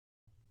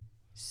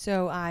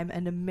So I'm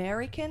an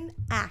American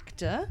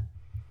actor,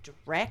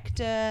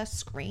 director,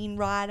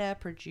 screenwriter,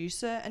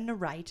 producer, and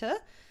narrator.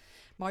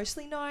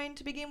 Mostly known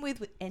to begin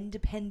with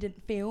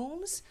independent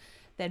films,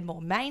 then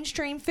more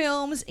mainstream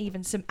films,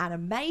 even some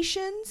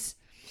animations.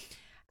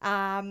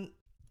 I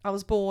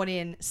was born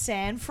in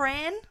San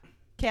Fran,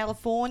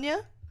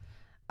 California.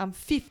 I'm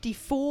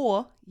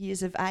 54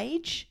 years of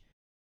age.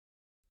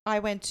 I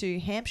went to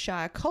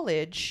Hampshire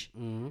College.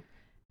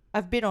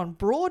 I've been on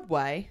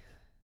Broadway.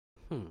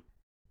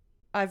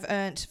 I've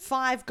earned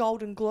 5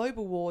 Golden Globe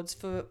Awards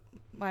for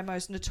my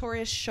most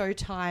notorious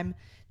Showtime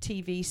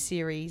TV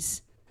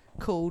series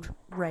called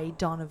Ray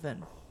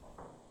Donovan.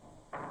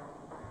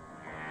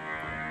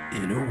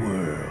 In a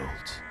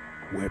world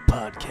where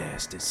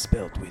podcast is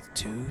spelt with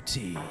 2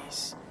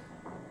 T's,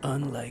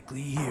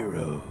 unlikely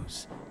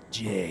heroes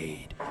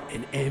Jade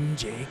and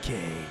MJK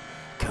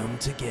come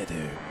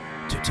together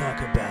to talk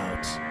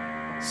about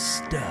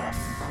stuff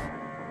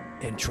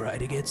and try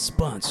to get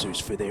sponsors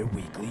for their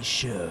weekly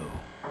show.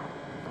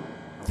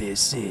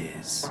 This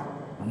is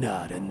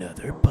not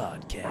another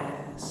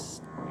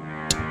podcast.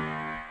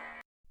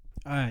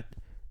 Alright,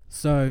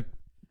 so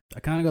I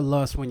kind of got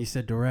lost when you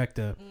said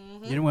director.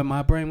 You know where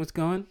my brain was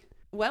going?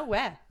 Well,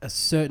 where? A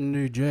certain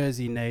New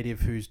Jersey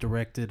native who's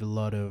directed a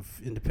lot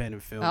of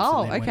independent films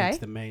Oh, and then okay. went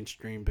into the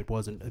mainstream but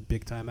wasn't a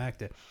big-time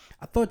actor.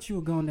 I thought you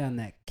were going down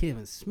that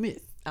Kevin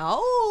Smith.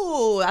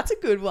 Oh, that's a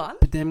good one.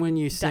 But then when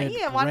you said...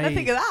 Damn, why didn't I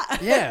think of that?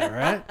 Yeah,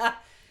 right?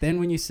 Then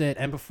when you said...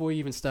 And before you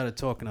even started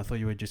talking, I thought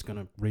you were just going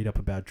to read up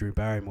about Drew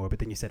Barrymore, but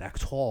then you said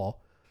actor,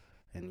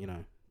 and, you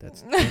know,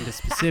 that's gender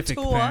specific.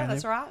 Actor, apparently.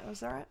 that's right.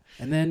 That's all right.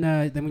 And then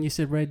when you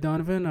said Ray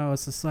Donovan, I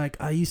was just like,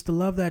 I used to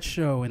love that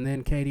show. And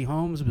then Katie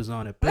Holmes was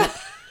on it. But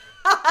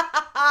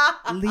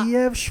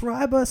Liev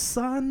Schreiber's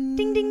son.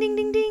 Ding, ding, ding,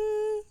 ding, ding.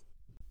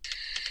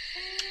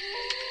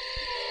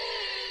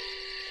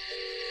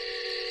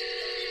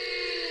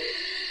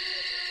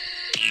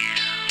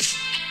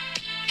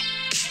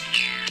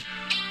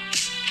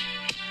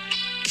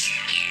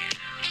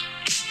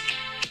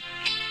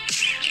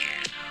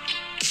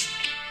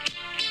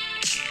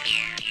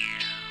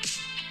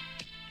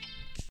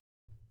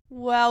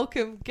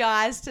 Welcome,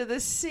 guys, to the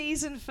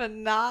season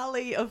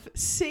finale of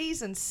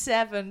season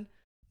 7.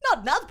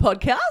 Not another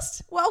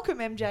podcast. Welcome,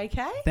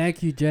 MJK.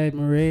 Thank you, Jade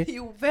Marie.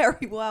 You're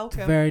very welcome.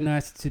 It's very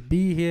nice to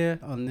be here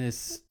on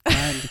this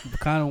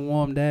kind of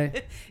warm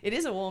day. It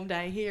is a warm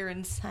day here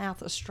in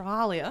South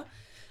Australia.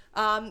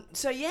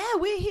 So, yeah,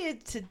 we're here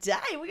today.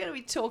 We're going to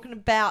be talking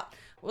about,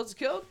 what's it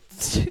called?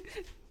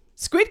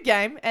 Squid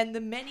Game and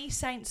the many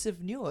Saints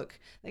of Newark.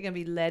 They're going to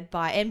be led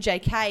by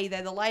MJK.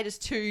 They're the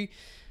latest 2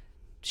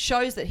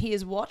 shows that he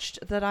has watched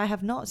that I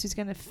have not. So he's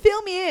going to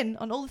fill me in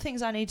on all the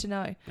things I need to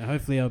know. Now,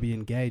 hopefully I'll be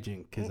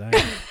engaging because I'm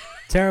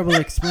terrible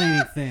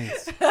explaining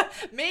things.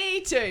 Me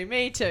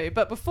too.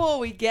 But before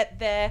we get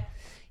there,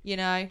 you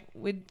know,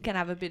 we're going to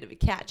have a bit of a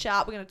catch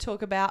up. We're going to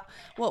talk about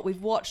what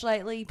we've watched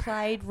lately,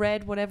 played,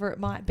 read, whatever it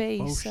might be.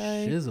 Oh, so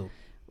shizzle.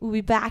 we'll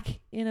be back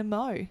in a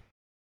mo.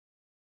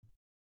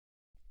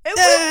 And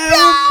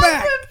Yeah,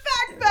 we're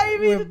back,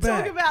 baby, We're to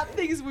back. talk about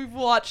things we've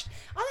watched.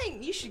 I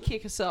think you should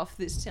kick us off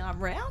this time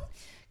round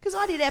because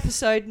I did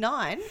episode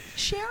 9.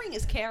 Sharing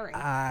is caring.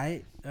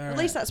 At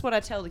least that's what I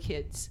tell the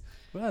kids.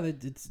 Well,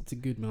 it's a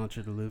good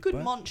mantra to live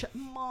Good by.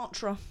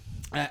 mantra.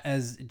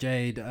 As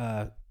Jade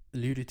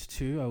alluded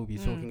to, I will be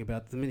talking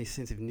about the mini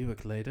Saints of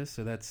Newark later,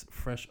 so that's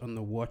fresh on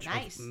the watch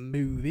Nice. of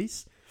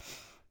movies.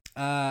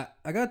 I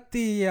got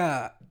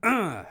the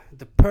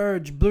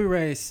Purge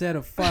Blu-ray set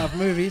of 5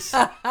 movies.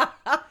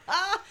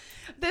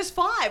 There's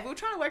 5. We were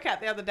trying to work out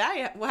the other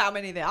day how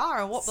many there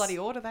are and what bloody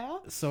order they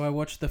are. So I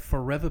watched the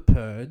Forever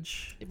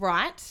Purge,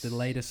 Right. the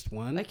latest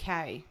one,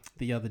 Okay.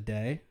 the other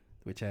day,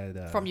 which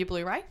had... From your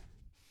Blu-ray?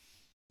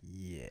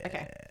 Yes.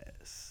 Okay.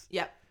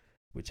 Yep.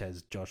 Which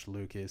has Josh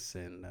Lucas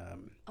and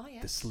Oh,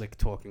 yes. the slick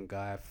talking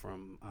guy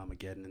from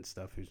Armageddon and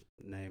stuff, whose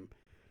name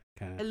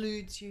kind of...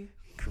 Eludes you.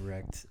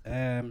 Correct.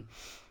 And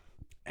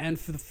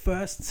for the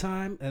first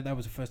time, that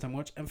was the first time I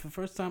watched. And for the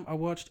first time, I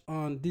watched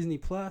on Disney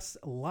Plus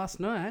last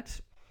night,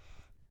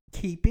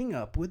 Keeping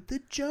Up with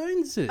the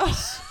Joneses. Oh, I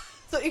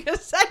thought you were going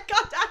to say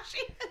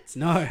Kardashians.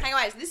 No. Hang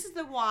on, wait. This is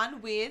the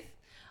one with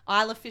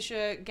Isla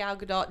Fisher, Gal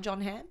Gadot,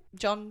 John Hamm?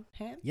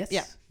 Yes.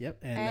 Yeah. Yep.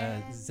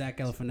 And Zach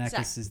Galifianakis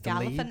Zach is the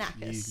lead.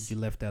 Galifianakis. You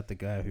left out the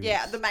guy who's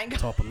Yeah, the main guy.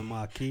 top on the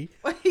marquee.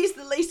 Well, he's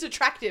the least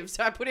attractive,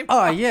 so I put him Oh,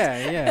 last.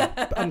 yeah.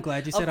 But I'm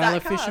glad you Of said that Isla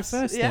Fisher cast.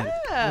 first then.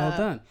 Yeah. Well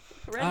done.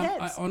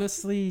 Redheads. I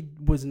honestly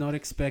was not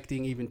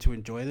expecting even to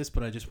enjoy this,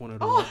 but I just wanted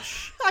to Oh,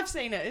 watch... I've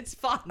seen it. It's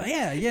fun. Oh,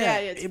 yeah.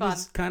 It's it fun.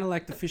 was kind of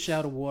like the fish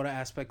out of water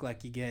aspect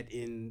like you get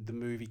in the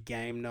movie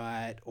Game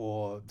Night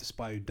or The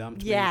Spy Who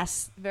Dumped Me.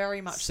 Yes,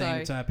 very much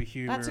Same so. type of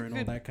humor That's a and good,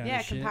 all that kind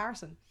of shit.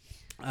 comparison.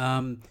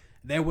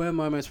 There were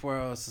moments where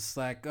I was just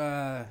like,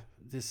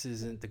 this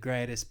isn't the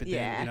greatest, but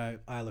Yeah. then, you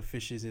know, Isla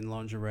Fisher's in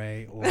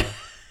lingerie or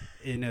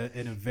in a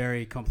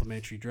very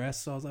complimentary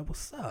dress. So I was like,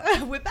 what's up?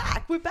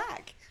 We're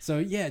back. So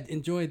yeah,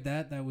 enjoyed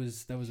that. That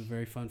was a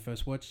very fun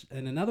first watch.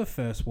 And another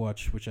first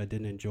watch, which I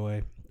didn't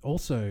enjoy,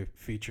 also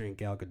featuring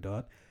Gal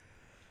Gadot.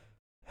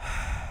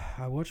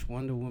 I watched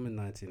Wonder Woman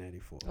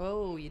 1984.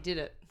 Oh, you did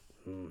it.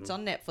 Mhm. It's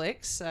on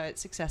Netflix, so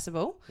it's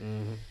accessible.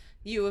 Mhm.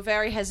 You were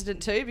very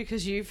hesitant too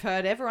because you've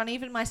heard everyone,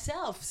 even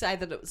myself, say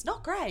that it was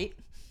not great.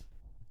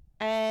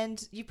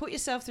 And you put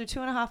yourself through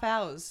 2.5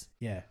 hours.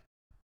 Yeah.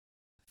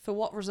 For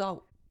what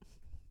result?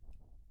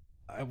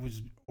 I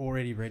was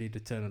already ready to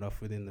turn it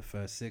off within the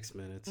first 6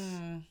 minutes.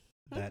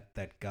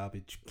 That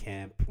garbage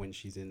camp when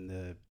she's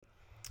in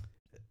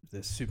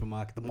the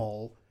supermarket, the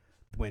mall,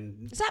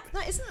 when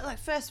Isn't it like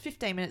first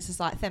 15 minutes is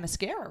like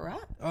Themyscira,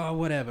 right? oh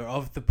whatever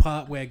of the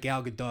part where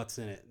Gal Gadot's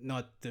in it,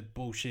 not the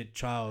bullshit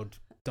child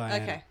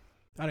Diana. Okay.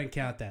 I don't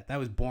count that. That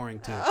was boring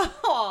too.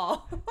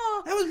 Oh.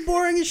 That was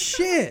boring as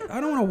shit. I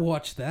don't want to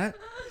watch that.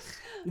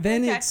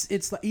 Then Okay.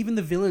 it's like even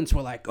the villains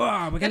were like, oh,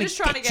 we're gonna They're get you. just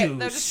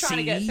trying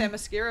to get see?"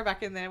 Themyscira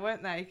back in there,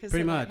 weren't they? Because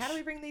Pretty like, much. how do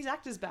we bring these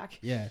actors back?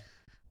 Yeah,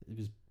 it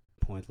was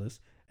pointless.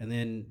 And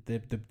then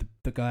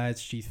the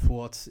guys she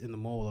thwarts in the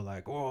mall are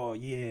like, oh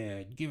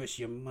yeah, give us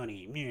your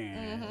money,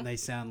 yeah. And they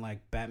sound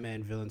like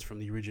Batman villains from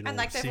the original. And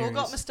like they've series. all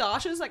got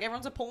moustaches. Like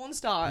everyone's a porn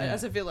star Yeah.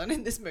 as a villain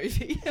in this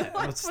movie. Yeah,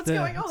 Like, what's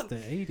going on? It's the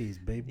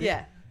 80s, baby.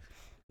 Yeah.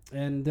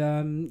 And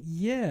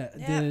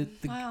Yeah.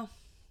 Wow.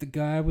 the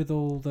guy with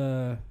all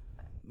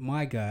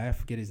my guy, I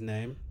forget his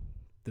name,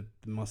 the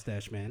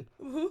mustache man,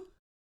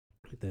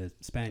 the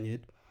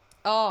Spaniard.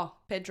 Oh,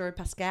 Pedro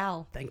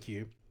Pascal. Thank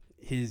you.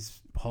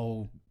 His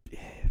whole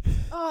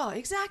Oh,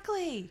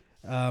 exactly.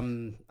 Oh,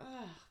 man.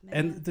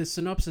 and the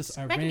synopsis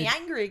I Making me read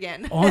angry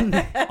again. on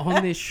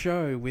this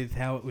show with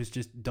how it was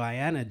just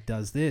Diana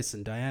does this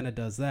and Diana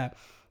does that.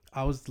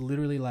 I was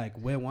literally like,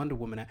 where Wonder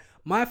Woman at?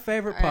 My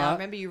favorite I part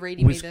remember you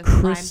reading me was the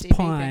Chris IMDb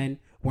Pine thing.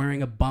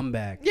 wearing a bum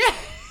bag. Yeah.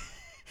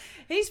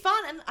 He's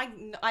fun,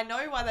 and I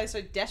know why they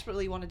so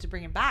desperately wanted to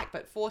bring him back,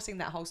 but forcing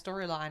that whole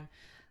storyline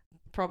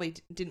probably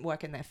didn't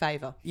work in their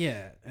favor.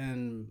 Yeah,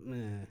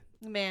 and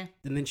Meh.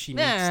 and then she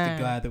meets the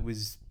guy that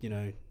was,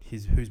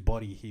 whose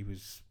body he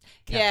was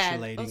Yeah,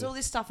 capsulating. there was all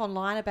this stuff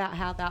online about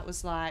how that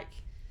was like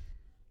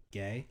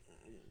Gay,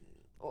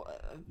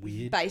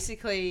 weird.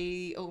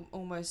 basically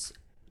almost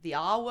the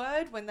R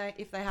word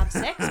if they have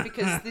sex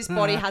because this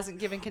body hasn't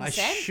given I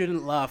consent.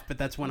 shouldn't laugh, but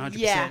that's 100%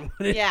 Yeah,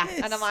 what it yeah,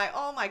 is. and I'm like,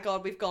 oh my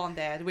god, we've gone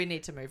there. We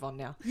need to move on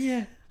now.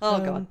 Yeah. Oh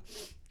god.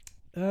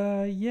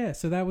 Yeah.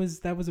 So that was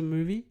a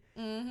movie.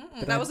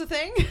 Mm-hmm. That was a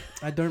thing.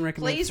 I don't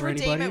recommend Please it for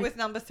redeem anybody. it with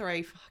number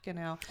 3. Fucking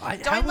hell. How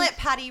Don't was- let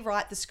Patty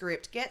write the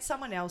script. Get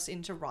someone else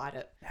in to write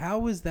it. How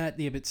was that?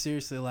 Yeah, but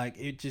seriously, like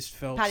it just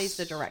felt. Patty's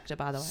the director,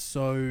 by the way.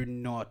 So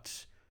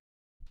not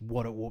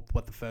what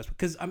the first one,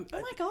 because Oh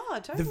my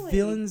god, the totally.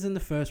 villains in the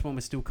first one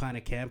were still kind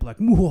of camp, like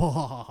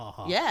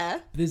Yeah.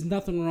 There's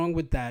nothing wrong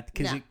with that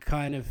because No. it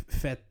kind of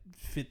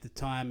fit the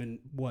time and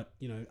what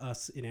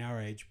us in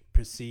our age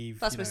perceive.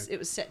 Plus, it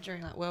was set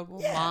during like World War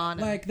Yeah, One.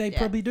 like they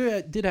probably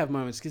did have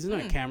moments because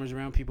there's no cameras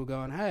around, people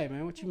going, "Hey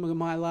man, what you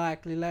might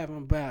likely laughing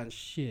about and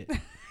shit."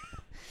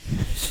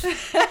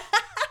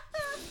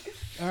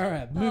 All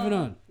right, moving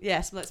on.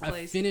 Yes, let's I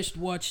please. finished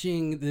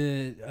watching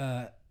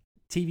the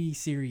TV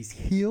series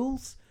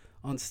Heels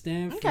on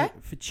Stan. Okay.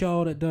 For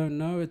y'all that don't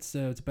know, it's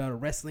about a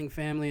wrestling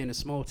family in a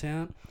small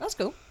town. That's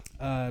cool.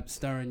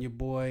 Starring your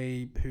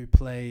boy who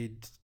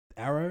played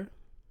Arrow,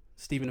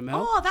 Stephen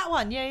Amell. Oh, that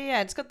one.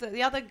 Yeah. It's got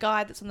the other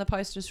guy that's on the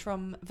posters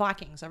from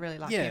Vikings. I really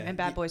like him. And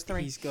Bad Boys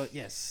 3. He's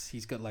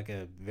got like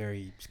a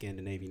very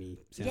Scandinavian-y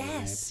sounding name.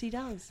 Yes, he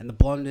does. And the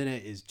blonde in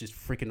it is just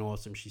freaking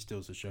awesome. She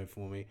steals the show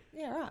for me.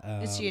 Yeah,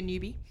 right. Is she a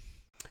newbie?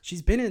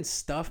 She's been in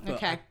stuff, but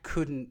Okay. I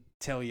couldn't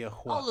tell you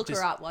what. I'll look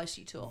Just her up while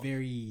she talks.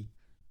 Very,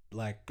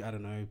 like, I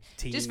don't know,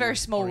 teen Just very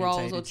small roles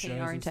or orientated teen shows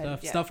and orientated,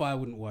 stuff. yeah. Stuff I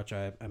wouldn't watch,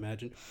 I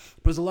imagine.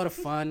 But it was a lot of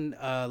fun.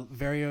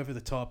 Very over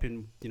the top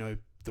in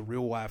the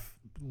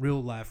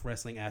real life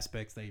wrestling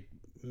aspects. They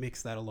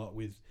mix that a lot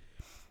with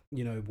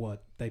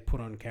what they put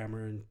on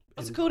camera and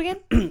What's it called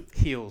again?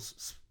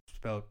 Heels,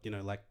 spelled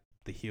like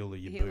the heel of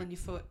your Heel boot. on your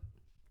foot.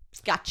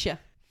 Gotcha.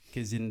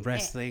 Because in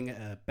wrestling,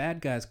 a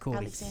bad guy's called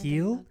Alexander a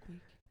heel, Ludwig.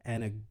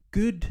 and a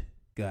good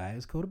guy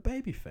is called a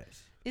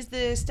babyface. Is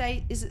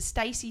it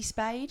Stacey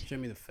Spade? Show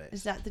me the face.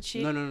 Is that the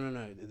chick?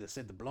 No. They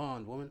said the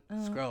blonde woman.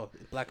 Oh. Scroll,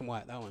 black and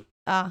white. That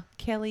one.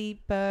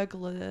 Kelly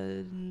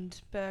Berglund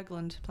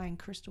playing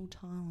Crystal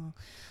Tyler.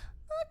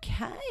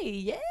 Okay,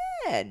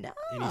 yeah, no.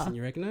 Anything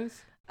you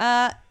recognize?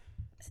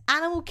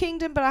 Animal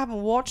Kingdom, but I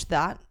haven't watched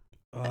that.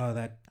 Oh,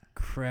 that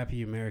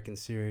crappy American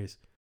series,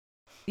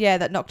 Yeah,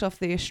 that knocked off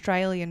the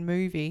Australian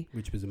movie.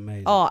 which was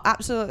amazing. Oh,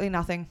 absolutely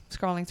nothing.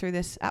 Scrolling through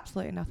this,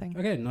 absolutely nothing.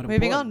 okay, not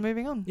Moving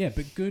important. on. Yeah,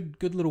 but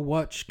good little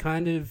watch.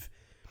 Kind of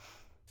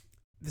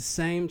the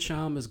same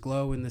charm as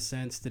Glow in the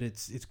sense that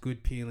it's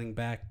good peeling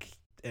back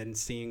and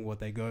seeing what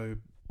they go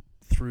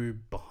through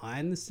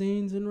behind the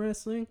scenes in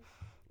wrestling,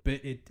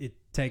 but it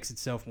takes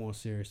itself more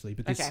seriously.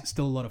 But there's Okay.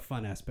 still a lot of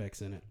fun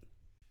aspects in it.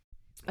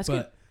 That's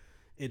but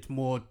good. it's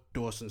more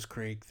Dawson's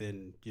Creek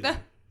than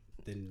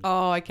than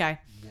Oh, okay.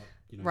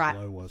 what Right.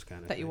 Glow was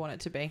kind of That you want it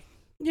to be.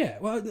 Yeah,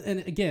 well, and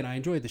again, I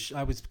enjoyed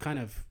I was kind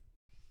of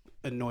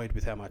annoyed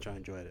with how much I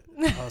enjoyed it.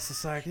 I was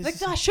just like,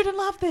 I shouldn't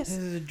love this. This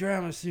is a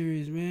drama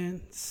series,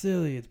 man. It's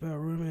silly. It's about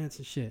romance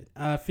and shit.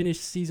 I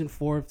finished season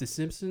 4 of The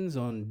Simpsons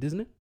on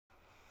Disney.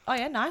 Oh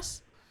yeah,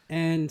 nice.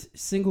 And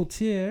single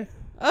tier,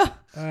 Oh,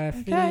 I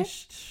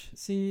finished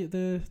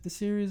the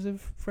series of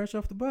Fresh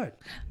Off the Boat.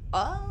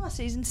 oh,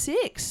 season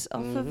 6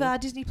 off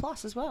of Disney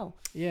Plus as well.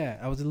 Yeah,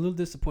 I was a little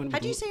disappointed.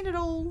 Had you seen it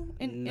all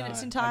in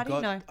its entirety?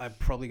 No. I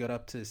probably got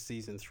up to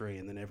season 3,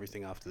 and then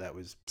everything after that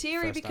was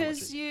Teary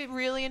because you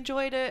really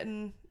enjoyed it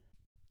and,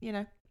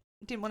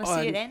 didn't want to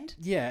see it end?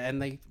 Yeah,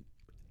 and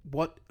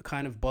what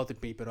kind of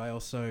bothered me, but I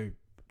also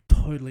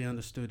totally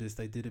understood, is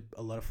they did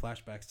a lot of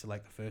flashbacks to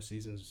like the first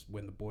seasons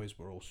when the boys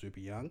were all super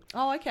young.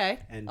 Oh, okay.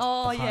 And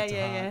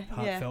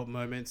heartfelt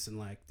moments, and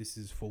like this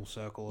is full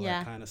circle,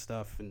 that kind of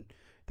stuff, and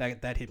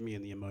that hit me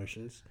in the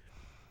emotions.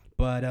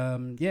 But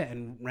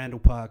and Randall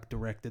Park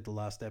directed the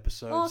last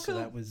episode, so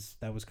that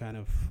was kind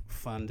of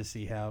fun to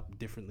see how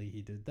differently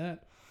he did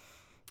that.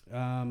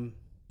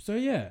 So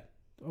yeah,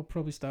 I'll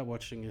probably start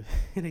watching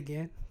it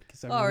again.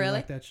 I really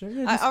like that show.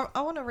 Yeah,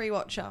 I want to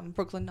rewatch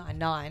Brooklyn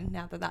Nine-Nine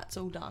now that that's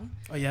all done.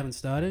 Oh, you haven't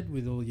started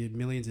with all your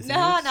millions of things? No,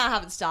 I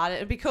haven't started.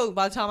 It'd be cool.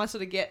 By the time I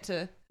sort of get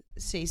to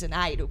season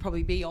 8, it'll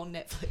probably be on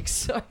Netflix.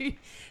 So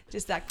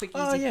just that quick,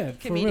 easy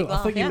for real. I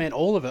thought you meant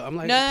all of it. I'm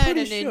like, no.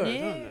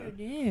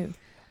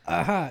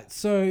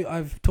 So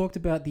I've talked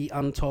about the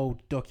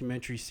Untold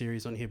documentary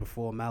series on here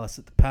before, Malice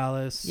at the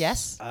Palace.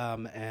 Yes.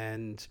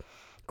 And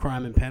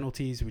Crime and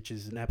Penalties, which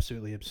is an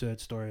absolutely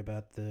absurd story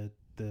about the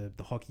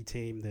hockey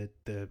team that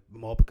the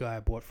mob guy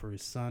bought for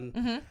his son.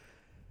 Mm-hmm.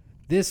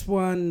 This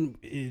one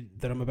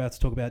that I'm about to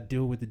talk about,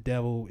 Deal with the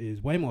Devil,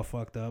 is way more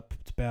fucked up.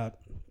 It's about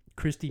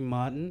Christy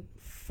Martin,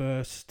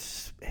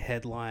 first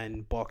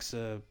headline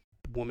boxer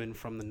woman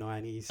from the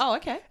 90s. Oh,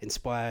 okay.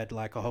 Inspired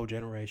like a whole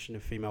generation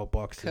of female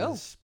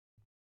boxers.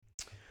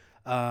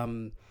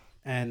 Cool.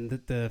 And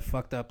the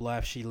fucked up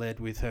life she led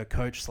with her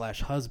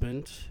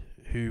coach/husband,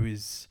 who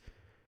is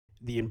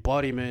the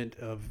embodiment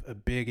of a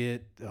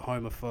bigot, a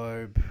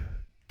homophobe,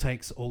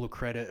 takes all the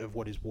credit of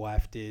what his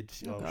wife did.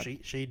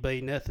 She'd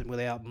be nothing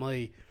without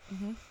me.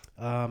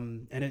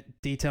 Mm-hmm. And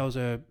it details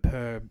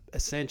her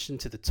ascension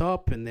to the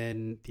top and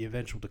then the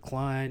eventual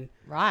decline.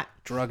 Right.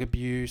 Drug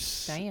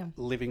abuse. Damn.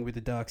 Living with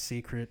the dark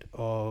secret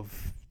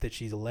of that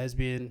she's a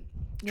lesbian.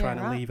 Trying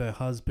to leave her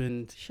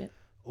husband. Shit.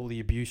 All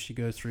the abuse she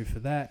goes through for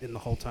that. And the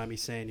whole time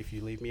he's saying, if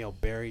you leave me, I'll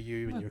bury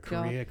you in your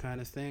career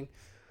kind of thing.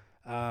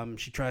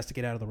 She tries to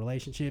get out of the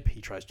relationship.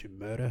 He tries to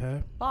murder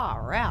her.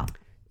 Far out.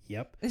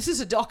 Yep. This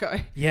is a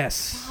doco.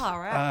 Yes.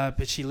 Far out.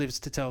 But she lives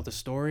to tell the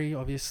story,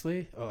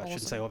 obviously. Oh, Awesome. I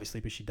shouldn't say obviously,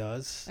 but she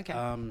does. Okay.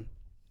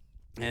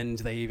 And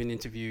they even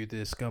interview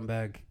the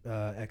scumbag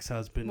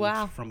ex-husband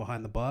from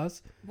behind the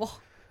bars. Whoa.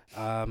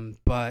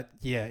 But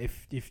yeah,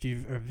 if you're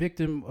a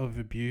victim of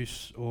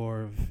abuse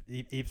or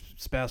if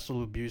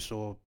spousal abuse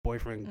or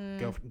boyfriend,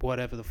 girlfriend,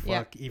 whatever the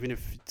fuck, even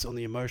if it's on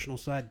the emotional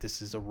side,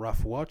 this is a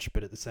rough watch.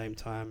 But at the same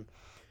time,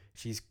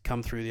 she's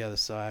come through the other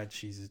side.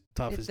 She's as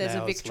tough as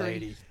nails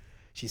lady.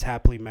 She's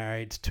happily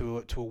married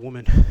to a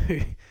woman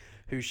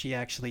who she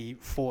actually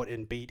fought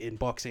and beat in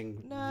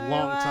boxing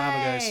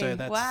time ago. So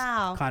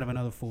that's kind of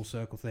another full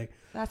circle thing.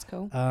 That's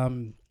cool. I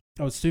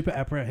was super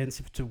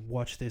apprehensive to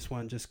watch this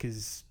one just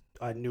because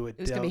I knew it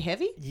was going to be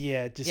heavy.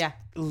 Yeah,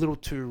 a little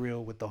too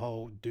real with the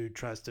whole dude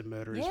tries to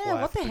murder his wife.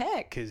 Yeah, what the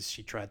heck? Because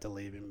she tried to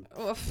leave him,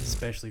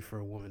 especially for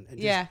a woman.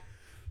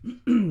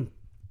 And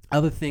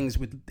other things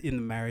in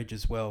the marriage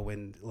as well,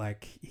 when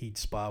like he'd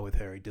spar with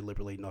her, he'd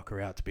deliberately knock her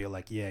out to be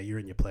like, yeah, you're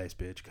in your place,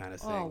 bitch, kind of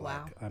thing. Oh,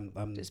 wow. Like,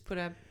 I'm just put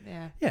her,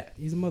 yeah,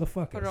 he's a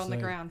motherfucker. Put her on the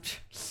ground.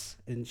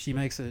 And she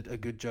makes a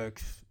good joke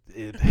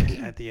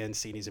at the end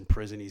scene. He's in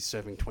prison, he's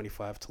serving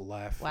 25 to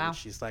life. Wow. And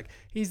she's like,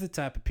 he's the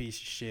type of piece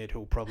of shit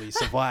who'll probably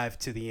survive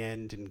to the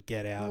end and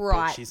get out.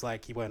 Right. But she's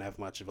like, he won't have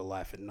much of a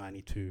life at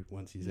 92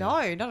 once he's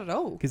out. No, not at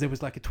all. Because there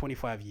was like a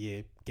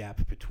 25-year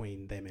gap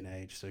between them in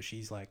age. So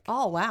she's like,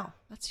 oh, wow.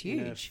 That's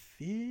huge.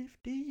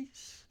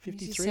 50s?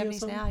 53 70s or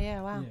something? now,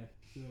 yeah, wow. Yeah.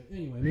 So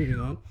anyway,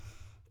 moving on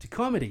to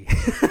comedy.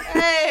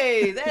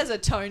 Hey, there's a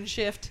tone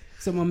shift.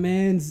 So my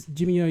man's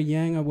Jimmy O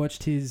Yang, I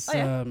watched his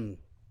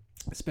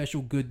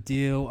special Good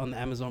Deal on the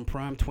Amazon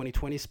Prime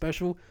 2020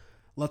 special.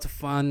 Lots of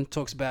fun.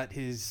 Talks about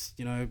his,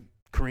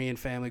 Korean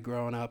family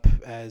growing up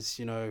as,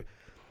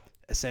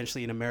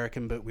 essentially an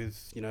American, but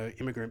with,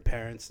 immigrant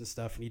parents and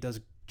stuff. And he does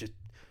just,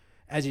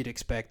 as you'd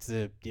expect,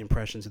 the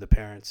impressions of the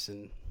parents,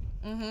 and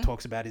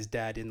talks about his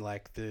dad in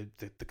like the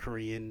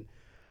Korean,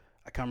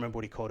 I can't remember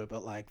what he called it,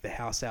 but like the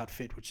house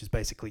outfit, which is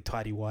basically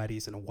tidy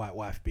whities and a white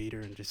wife beater,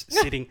 and just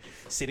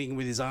sitting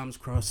with his arms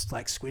crossed,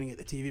 like squinting at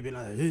the TV, being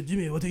like, hey,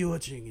 Jimmy, what are you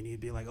watching? And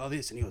he'd be like, oh,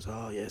 this. And he goes,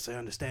 oh, yes, I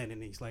understand.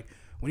 And he's like,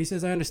 when he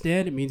says I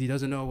understand, it means he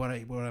doesn't know what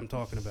I'm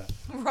talking about.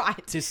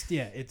 Right. Just,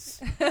 it's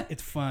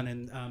fun.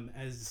 And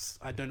as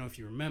I don't know if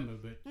you remember,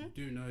 but you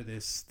do know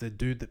this, the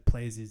dude that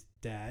plays his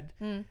dad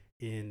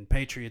in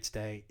Patriots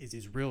Day is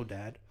his real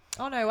dad.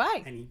 Oh, no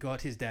way. And he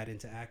got his dad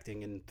into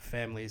acting, and the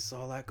family is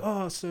all like,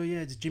 oh, so yeah,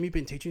 has Jimmy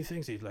been teaching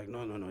things? He's like,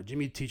 no,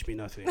 Jimmy teach me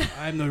nothing.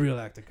 I'm the real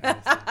actor kind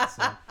of thing.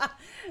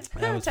 So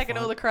that was taking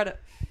fun. all the credit.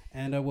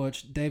 And I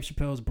watched Dave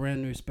Chappelle's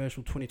brand new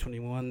special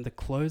 2021, The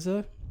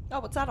Closer. Oh,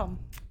 what's that on?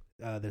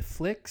 The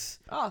Flicks.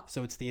 Oh.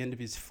 So it's the end of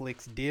his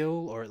Flicks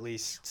deal, or at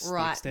least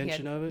the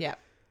extension of it. Yeah.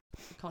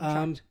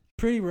 Contract.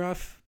 Pretty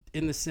rough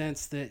in the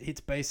sense that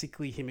it's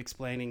basically him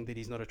explaining that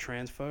he's not a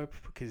transphobe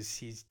because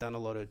he's done a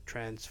lot of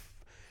trans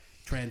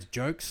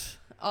jokes.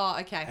 Oh,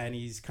 okay. And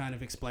he's kind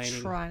of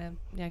explaining. Trying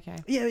to, okay.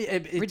 Yeah,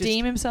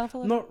 redeem himself a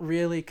little. Not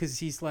really, because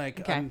he's like,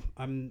 okay.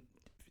 I'm.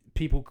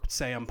 People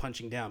say I'm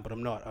punching down, but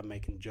I'm not. I'm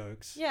making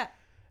jokes. Yeah.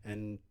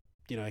 And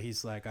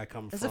he's like, I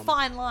come from. There's a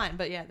fine line,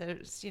 but yeah,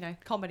 there's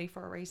comedy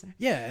for a reason.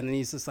 Yeah, and then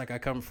he's just like, I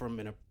come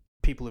from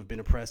people have been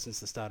oppressed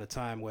since the start of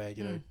time, where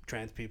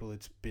trans people,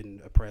 it's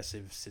been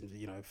oppressive since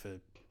for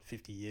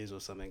 50 years or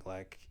something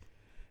like,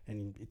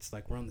 and it's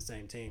like we're on the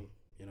same team.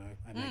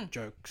 I make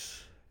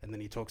jokes. And then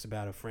he talks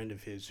about a friend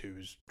of his who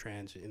was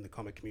trans in the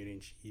comic community.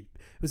 And he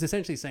was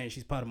essentially saying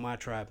she's part of my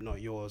tribe, not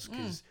yours,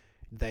 because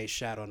they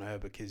shat on her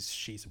because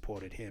she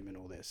supported him and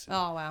all this. And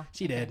oh, wow.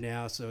 She's dead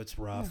now, so it's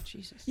rough. Oh,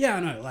 Jesus. Yeah, I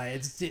know. Like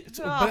it's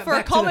for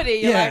a comedy,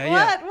 you're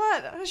like,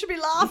 what? I should be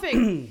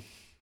laughing.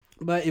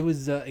 But it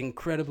was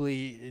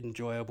incredibly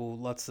enjoyable.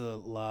 Lots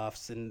of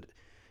laughs. And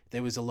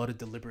there was a lot of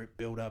deliberate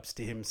build-ups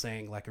to him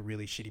saying like a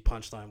really shitty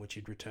punchline, which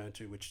he'd return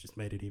to, which just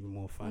made it even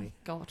more funny.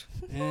 Oh, God.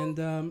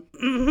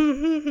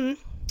 And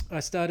I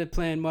started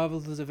playing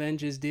Marvel's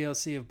Avengers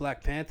DLC of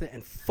Black Panther,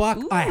 and fuck,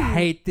 I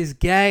hate this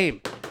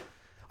game.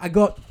 I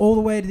got all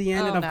the way to the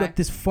end, and I've got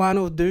this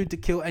final dude to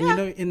kill. And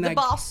in that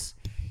boss.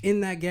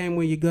 In that game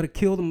where you got to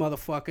kill the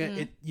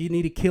motherfucker, you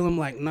need to kill him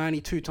like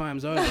 92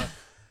 times over.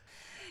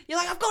 You're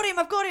like, I've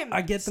got him.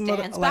 I get the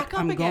mother like,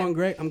 I'm going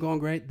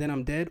great, then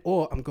I'm dead,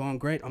 or I'm going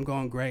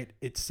great.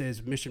 It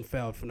says mission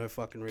failed for no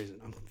fucking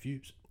reason. I'm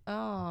confused.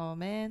 Oh,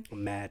 man.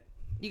 I'm mad.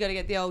 You got to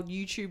get the old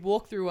YouTube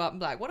walkthrough up and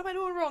be like, what am I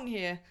doing wrong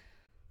here?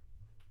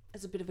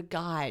 As a bit of a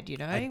guide,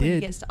 I when did.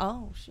 you get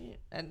oh, shit.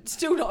 And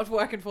still not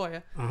working for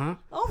you. Uh-huh.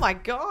 Oh, my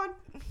God.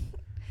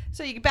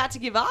 So you're about to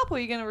give up, or are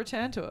you going to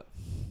return to it?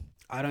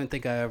 I don't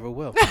think I ever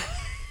will.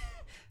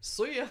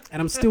 See ya.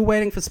 And I'm still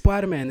waiting for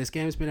Spider-Man. This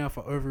game's been out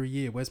for over a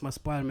year. Where's my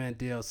Spider-Man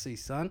DLC,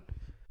 son?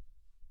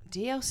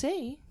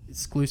 DLC?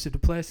 Exclusive to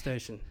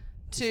PlayStation.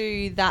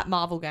 To that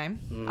Marvel game?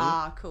 Mm-hmm.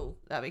 Ah, cool.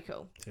 That'd be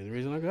cool. That's the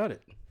reason I got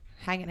it.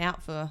 Hanging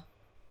out for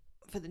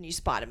the new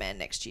Spider-Man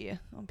next year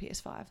on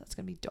PS5. That's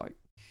going to be dope.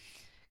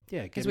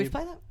 Yeah. Because we've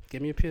played that.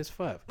 Give me a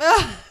PS5.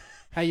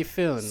 How you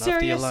feeling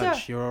after your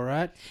lunch? You're all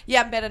right?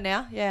 Yeah, I'm better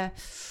now. Yeah.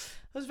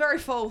 I was very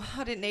full.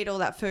 I didn't eat all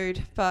that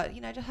food. But,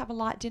 just have a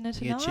light dinner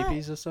tonight. Get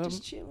chippies or something?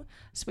 Just chill.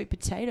 Sweet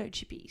potato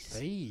chippies.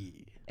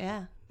 Hey.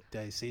 Yeah.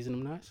 Did you season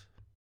them nice?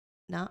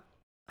 Nah.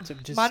 So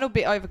Mine will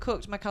be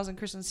overcooked. My cousin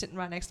Kristen's sitting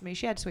right next to me.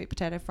 She had sweet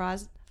potato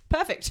fries.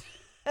 Perfect.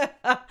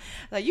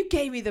 Like, you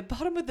gave me the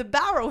bottom of the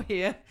barrel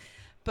here.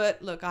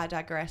 But, look, I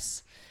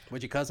digress.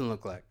 What'd your cousin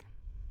look like?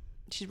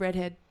 She's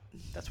redhead.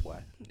 That's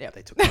why. Yep.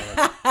 They took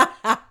care of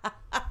it.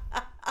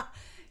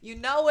 You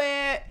know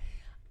it.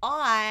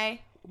 I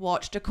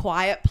watched A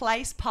Quiet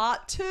Place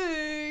Part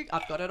 2.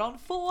 I've got it on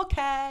 4K.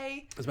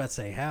 I was about to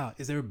say, how?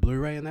 Is there a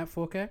Blu-ray in that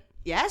 4K?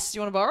 Yes. Do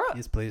you want to borrow it?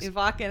 Yes, please. If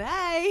I can,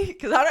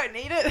 because I don't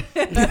need it.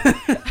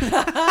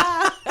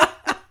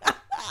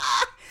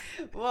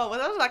 Whoa, well,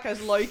 that was like a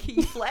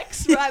low-key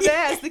flex right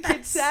there, as the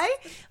kids say.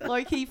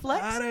 Low-key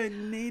flex. I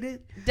don't need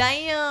it.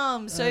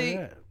 Damn. So,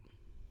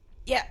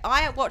 yeah,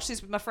 I watched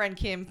this with my friend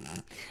Kim,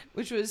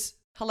 which was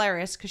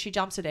hilarious because she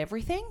jumps at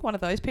everything. One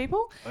of those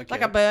people. Okay.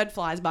 Like a bird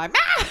flies by.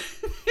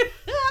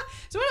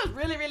 So when it was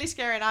really, really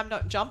scary and I'm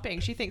not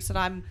jumping, she thinks that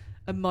I'm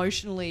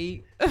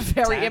emotionally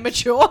very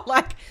immature.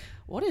 Like,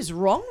 what is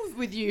wrong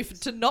with you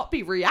to not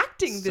be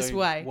reacting this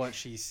way? What,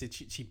 she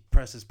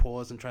presses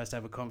pause and tries to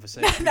have a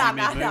conversation?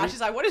 No. She's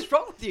like, what is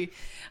wrong with you?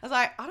 I was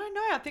like, I don't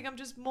know. I think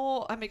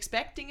I'm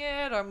expecting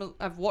it. Or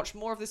I've watched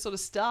more of this sort of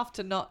stuff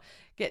to not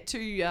get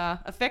too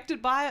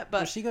affected by it.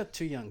 But she got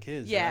 2 young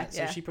kids, yeah, right?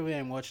 So she probably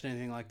hasn't watched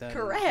anything like that.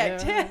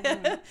 Correct.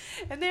 Yeah.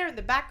 And there in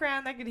the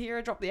background, they could hear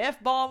her drop the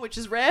F-bomb, which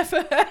is rare for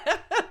her.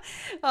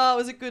 Oh, it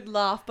was a good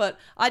laugh. But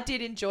I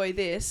did enjoy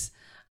this.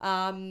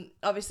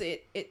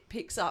 Obviously, it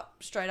picks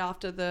up straight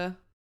after the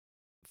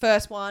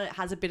first one. It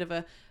has a bit of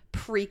a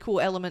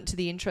prequel element to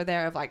the intro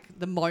there of like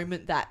the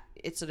moment that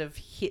it sort of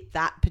hit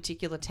that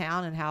particular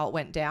town and how it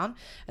went down,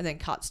 and then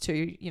cuts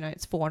to,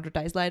 it's 400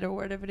 days later or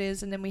whatever it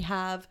is. And then we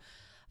have,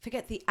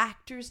 forget the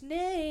actor's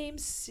name.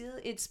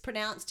 It's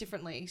pronounced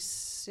differently.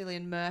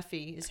 Cillian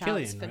Murphy is how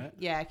it's right?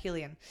 Yeah,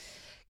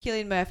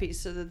 Cillian Murphy is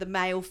sort of the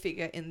male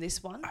figure in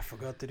this one. I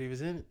forgot that he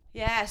was in it.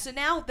 Yeah, so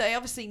now they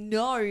obviously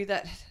know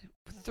that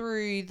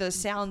through the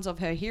sounds of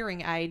her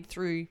hearing aid,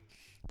 through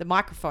the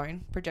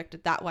microphone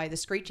projected that way, the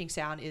screeching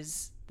sound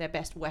is their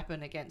best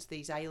weapon against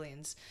these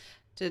aliens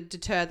to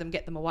deter them,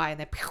 get them away, and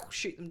then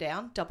shoot them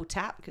down, double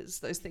tap, because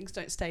those things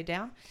don't stay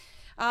down.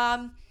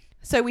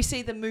 So we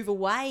see them move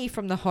away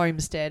from the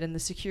homestead and the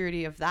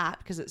security of that,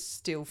 because it's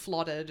still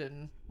flooded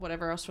and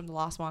whatever else from the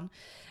last one.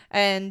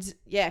 And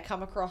yeah,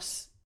 come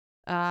across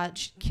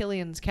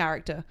Killian's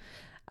character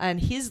and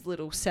his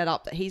little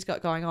setup that he's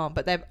got going on.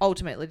 But they've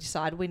ultimately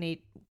decided we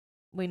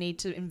need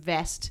to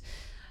invest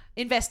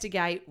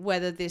investigate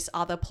whether this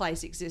other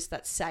place exists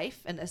that's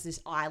safe, and there's this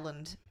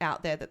island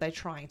out there that they're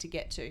trying to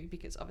get to,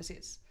 because obviously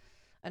it's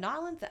an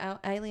island that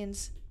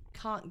aliens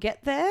can't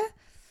get there.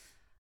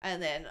 And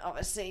then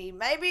obviously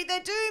maybe they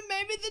do,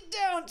 maybe they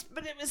don't,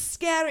 but it was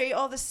scary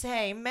all the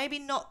same. Maybe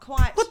not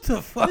quite What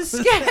the fuck? as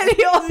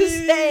scary all the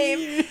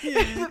same.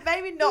 But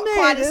maybe not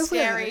quite as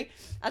scary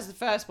as the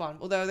first one.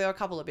 Although there were a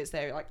couple of bits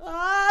there you're like,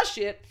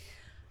 shit.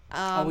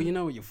 Oh, well, you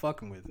know what you're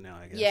fucking with now,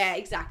 I guess. Yeah,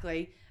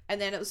 exactly. And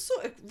then it was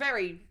sort of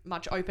very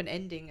much open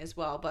ending as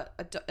well, but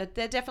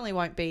there definitely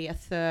won't be a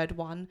third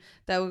one.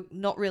 They were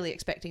not really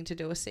expecting to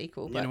do a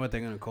sequel. You know what they're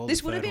going to call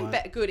this? The Would have third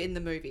been one? good in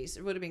the movies.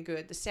 It would have been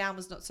good. The sound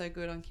was not so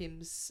good on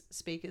Kim's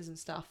speakers and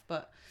stuff,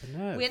 but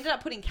we ended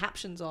up putting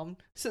captions on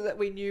so that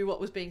we knew what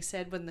was being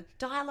said when the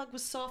dialogue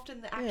was soft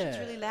and the action's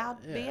really loud.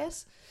 Yeah.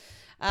 BS.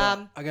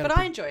 But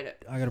I enjoyed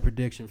it. I got a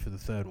prediction for the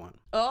third one.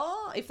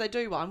 Oh, if they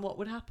do one, what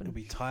would happen? It'll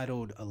be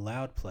titled A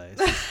Loud Place.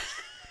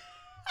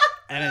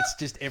 And it's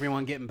just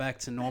everyone getting back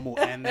to normal,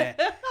 and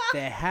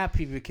they're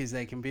happy because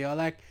they can be all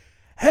like,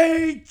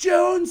 "Hey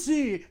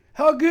Jonesy,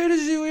 how good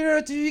is it? We don't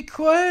have to be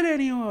quiet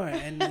anymore."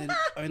 And then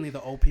only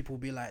the old people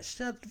will be like,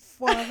 "Shut the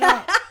fuck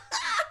up."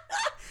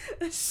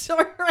 So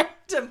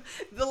random.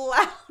 The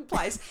Loud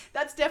Place.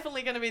 That's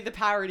definitely going to be the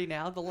parody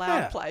now. The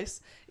Loud Place.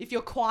 If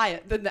you're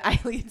quiet, then the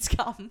aliens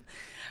come.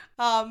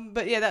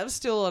 But yeah, that was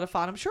still a lot of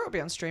fun. I'm sure it'll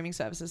be on streaming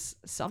services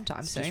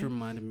sometime soon. It just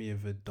reminded me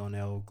of a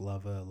Donnell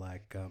Glover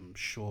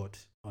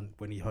short on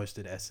when he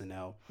hosted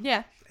SNL.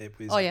 Yeah. It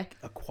was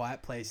a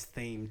Quiet Place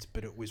themed,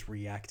 but it was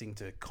reacting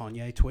to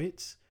Kanye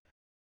tweets.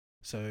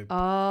 So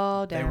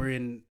they were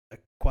in a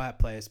quiet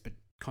place, but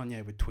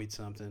Kanye would tweet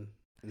something,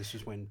 and this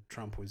was when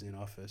Trump was in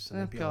office, and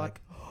they'd be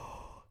like,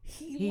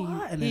 "He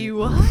what?" And he then,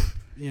 what?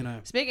 You know.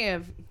 Speaking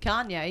of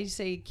Kanye, you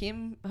see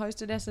Kim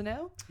hosted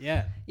SNL?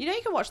 Yeah. You know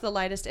you can watch the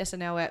latest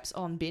SNL apps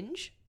on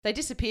Binge? They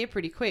disappear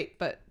pretty quick,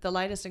 but the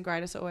latest and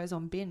greatest are always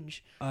on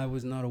Binge. I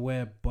was not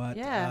aware, but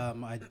Yeah.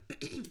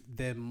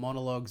 their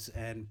monologues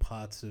and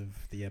parts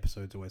of the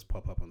episodes always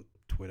pop up on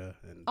Twitter.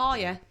 And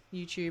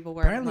YouTube or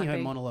wherever apparently it might her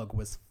be. monologue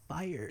was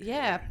fire.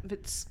 Yeah, but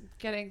it's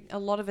getting a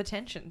lot of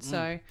attention,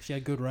 so... She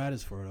had good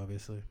writers for it,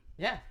 obviously.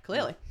 Yeah,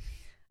 clearly.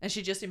 And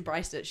she just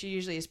embraced it. She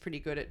usually is pretty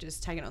good at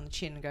just taking it on the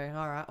chin and going,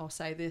 all right, I'll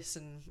say this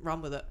and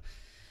run with it.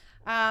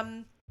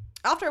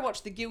 After I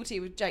watched The Guilty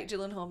with Jake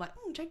Gyllenhaal, I'm like,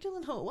 Jake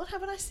Gyllenhaal, what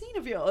haven't I seen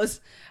of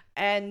yours?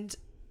 And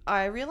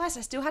I realised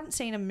I still hadn't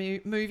seen a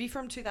movie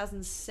from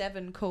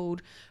 2007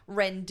 called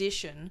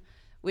Rendition,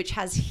 which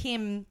has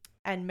him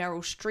and Meryl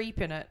Streep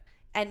in it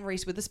and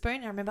Reese Witherspoon.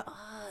 And I remember,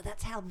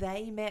 that's how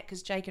they met,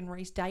 because Jake and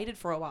Reese dated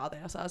for a while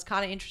there. So I was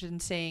kind of interested in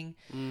seeing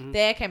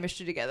their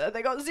chemistry together.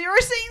 They got 0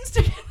 scenes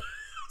together.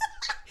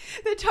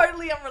 They're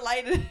totally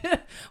unrelated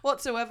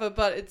whatsoever,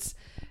 but it's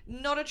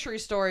not a true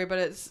story, but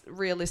it's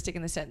realistic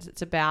in the sense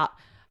it's about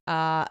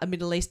a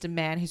Middle Eastern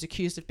man who's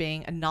accused of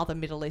being another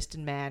Middle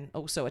Eastern man,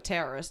 also a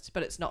terrorist,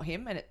 but it's not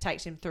him, and it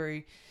takes him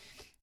through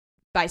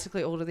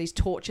basically all of these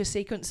torture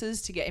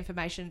sequences to get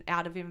information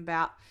out of him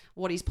about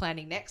what he's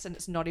planning next, and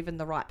it's not even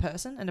the right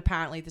person, and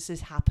apparently this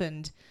has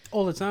happened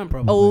all the time,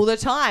 probably. All the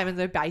time, and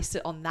they based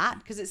it on that,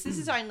 because this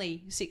is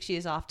only 6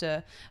 years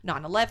after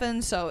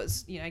 9/11, so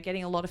it's,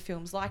 getting a lot of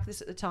films like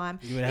this at the time.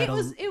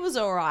 It was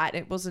all right.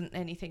 It wasn't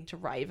anything to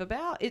rave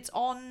about. It's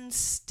on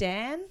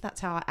Stan.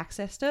 That's how I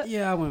accessed it.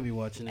 Yeah, I won't be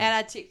watching it.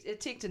 And it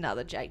ticked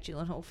another Jake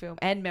Gyllenhaal film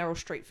and Meryl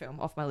Streep film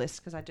off my list,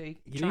 because I do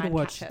You try need to and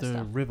watch catch The her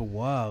stuff. River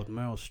Wild,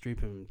 Meryl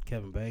Streep and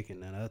Kevin Bacon.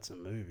 Now that's a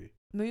movie.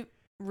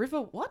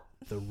 River what?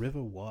 The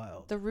River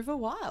Wild. The River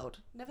Wild.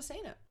 Never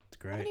seen it. It's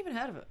great. I haven't even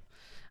heard of it.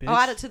 Bitch, I'll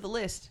add it to the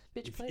list.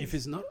 Bitch, please. If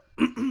it's not,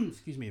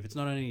 excuse me, if it's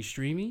not on any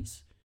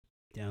streamies,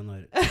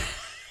 download it.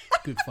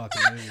 Good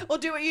fucking movie. Or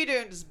do what you do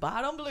and just buy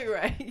it on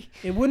Blu-ray.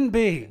 It wouldn't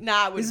be.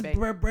 Nah, it wouldn't be.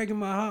 It's breaking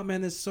my heart,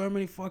 man. There's so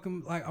many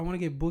fucking, I want to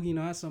get Boogie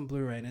Nights on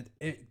Blu-ray, and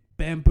it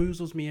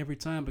bamboozles me every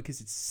time because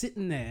it's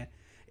sitting there,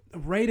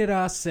 rated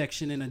R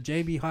section in a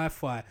JB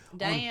Hi-Fi on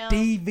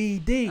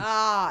DVD.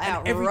 Ah,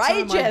 and every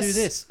time I do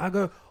this, I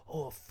go,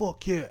 oh,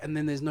 fuck yeah. And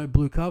then there's no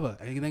blue cover.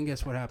 And then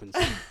guess what happens?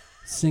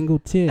 Single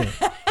tear.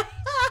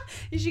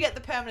 You should get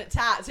the permanent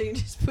tat so you can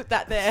just put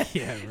that there.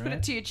 Yeah, right. Put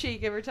it to your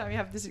cheek every time you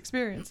have this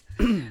experience.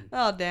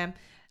 Oh, damn.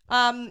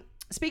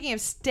 Speaking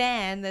of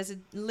Stan, there's a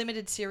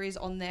limited series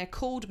on there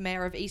called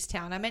Mayor of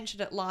Easttown. I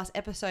mentioned it last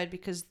episode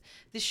because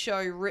this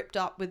show ripped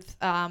up with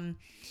a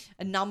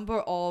number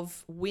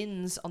of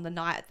wins on the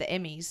night at the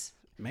Emmys.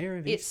 Mayor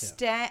of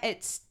Easttown.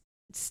 It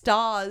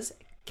stars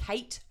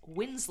Kate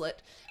Winslet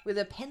with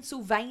a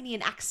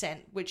Pennsylvanian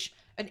accent, which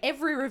in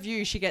every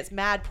review she gets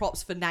mad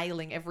props for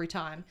nailing every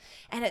time.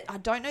 And I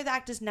don't know the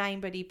actor's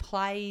name, but he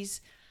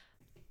plays...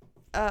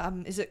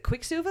 is it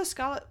Quicksilver?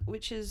 Scarlet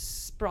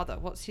Witch's brother.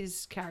 What's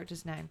his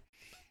character's name?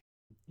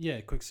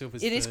 Yeah,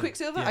 Quicksilver's It is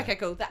Quicksilver? Yeah. Okay,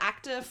 cool. The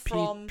actor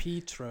from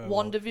Pietro.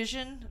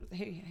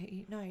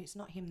 WandaVision. No, it's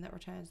not him that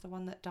returns. The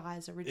one that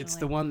dies originally. It's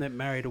the one that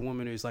married a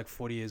woman who's like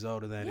 40 years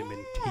older than him, and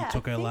he Yeah,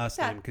 took I her think last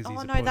that- name because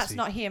he's a no, pussy. that's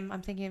not him.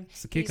 I'm thinking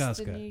It's the kick-ass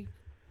he's guy.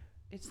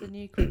 It's the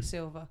new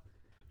Quicksilver.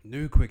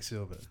 New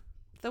Quicksilver.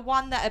 The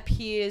one that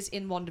appears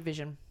in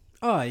WandaVision.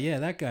 Oh, yeah,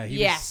 that guy. He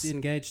Yes. was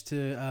engaged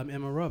to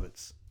Emma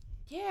Roberts.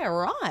 Yeah,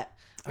 right.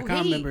 I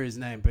can't remember his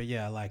name, but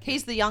yeah, I like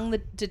He's the young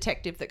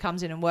detective that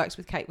comes in and works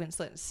with Kate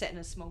Winslet and set in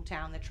a small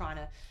town. They're trying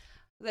to...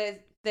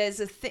 There's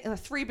a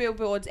 3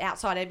 billboards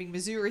outside Ebbing,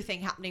 Missouri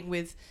thing happening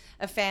with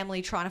a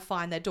family trying to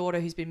find their daughter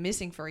who's been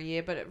missing for a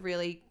year, but it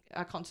really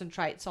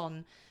concentrates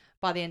on,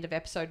 by the end of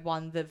episode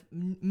 1, the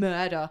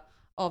murder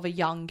of a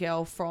young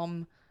girl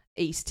from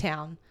East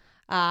Town.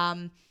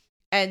 And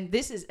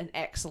this is an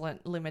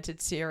excellent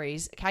limited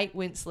series. Kate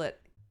Winslet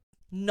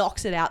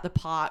knocks it out the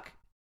park,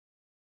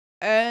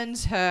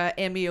 earns her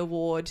Emmy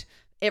Award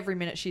every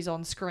minute she's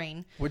on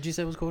screen. What did you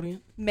say it was called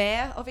again?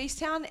 Mayor of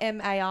Easttown,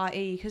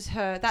 M-A-R-E, because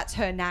that's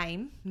her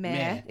name,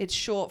 Mayor. It's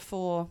short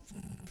for,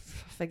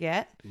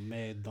 forget.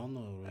 Mayor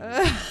Donald.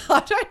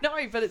 I don't know,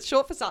 but it's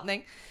short for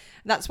something.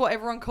 That's what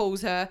everyone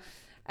calls her.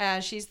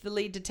 She's the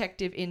lead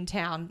detective in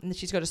town, and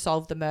she's got to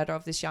solve the murder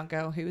of this young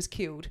girl who was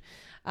killed.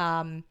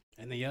 And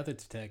the other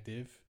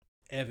detective,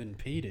 Evan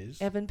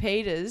Peters. Evan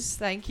Peters,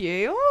 thank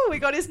you. Oh, we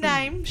got his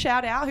name,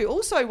 shout out, who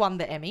also won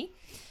the Emmy.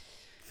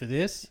 For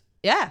this?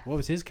 Yeah. What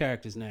was his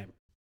character's name?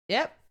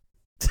 Yep.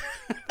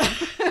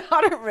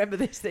 I don't remember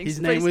these things. His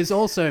name was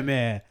also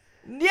Mayor.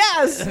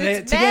 Yes,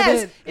 it's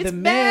mayors. It's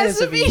mayors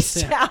of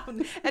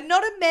Easttown. And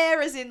not a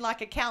mayor as in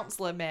like a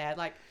councillor mayor,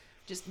 like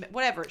just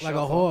whatever it's like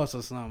short a horse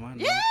or something.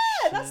 Yeah,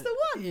 that's the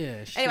one.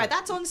 Yeah, shit. Anyway,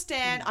 that's on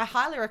Stan. I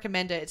highly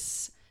recommend it.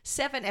 It's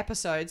 7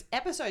 episodes.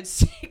 Episode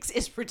 6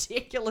 is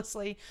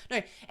ridiculously...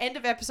 No, end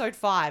of episode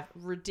 5,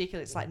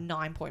 ridiculous. It's like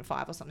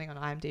 9.5 or something on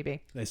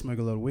IMDb. They smoke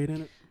a lot of weed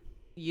in it?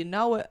 You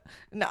know it.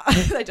 No,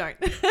 they don't.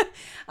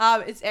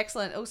 It's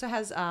excellent. It also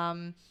has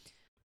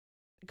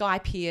Guy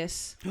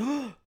Pearce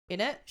in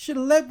it. Should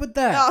have led with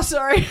that. Oh,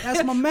 sorry.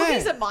 That's my man. Well,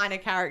 he's a minor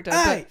character.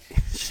 Hey.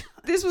 But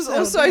this was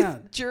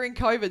also during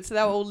COVID, so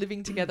they were all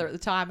living together at the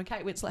time. And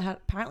Kate Winslet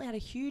apparently had a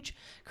huge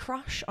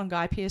crush on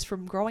Guy Pearce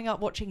from growing up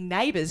watching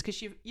Neighbours,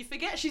 because you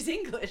forget she's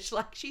English.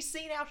 Like, she's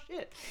seen our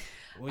shit.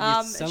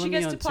 Well, you're selling she me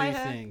gets on to play two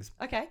her. things.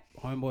 Okay.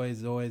 Homeboy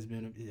has always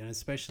been, and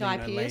especially Guy in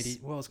her Pearce? lady.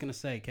 Well, I was gonna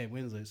say Kate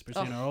Winslet,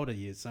 especially in her older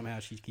years. Somehow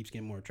she keeps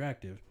getting more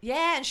attractive.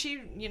 Yeah, and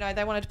she,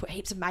 they wanted to put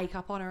heaps of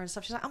makeup on her and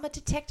stuff. She's like, I'm a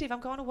detective.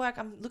 I'm going to work.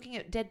 I'm looking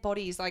at dead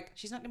bodies. Like,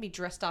 she's not going to be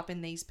dressed up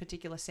in these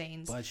particular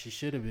scenes. But she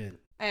should have been.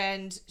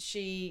 And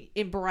she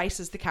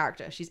embraces the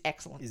character. She's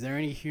excellent. Is there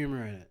any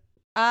humor in it?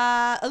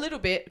 A little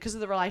bit, because of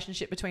the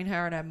relationship between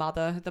her and her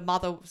mother. The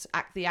mother,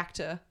 the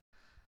actor,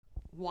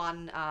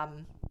 won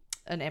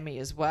an Emmy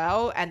as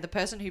well, and the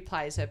person who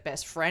plays her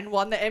best friend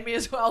won the Emmy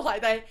as well.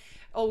 Like, they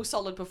all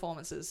solid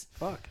performances.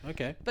 Fuck,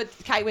 okay. But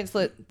Kate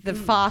Winslet, the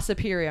far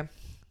superior.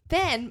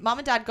 Then Mum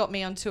and Dad got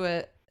me onto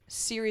a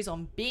series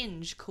on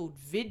Binge called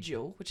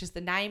Vigil, which is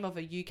the name of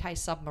a UK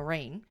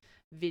submarine.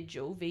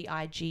 Vigil,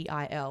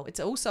 V-I-G-I-L.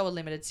 It's also a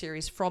limited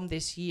series from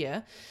this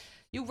year.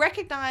 You'll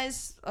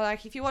recognise,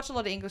 like, if you watch a lot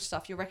of English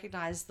stuff, you'll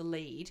recognise the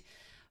lead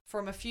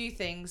from a few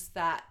things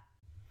that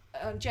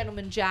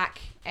Gentleman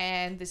Jack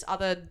and this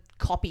other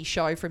copy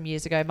show from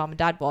years ago Mum and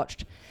Dad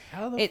watched.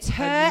 It's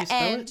her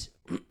and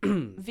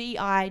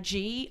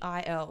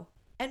V-I-G-I-L.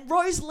 And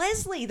Rose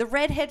Leslie, the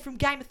redhead from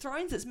Game of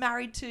Thrones that's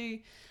married to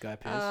Guy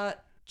Pearce?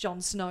 Jon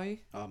Snow.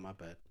 Oh, my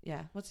bad.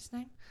 Yeah, what's his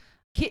name?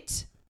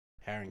 Kit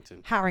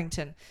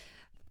Harington.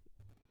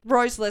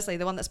 Rose Leslie,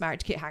 the one that's married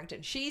to Kit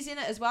Harington. She's in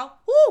it as well.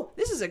 Woo!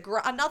 This is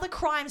another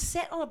crime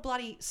set on a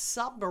bloody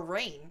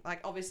submarine.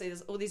 Like, obviously,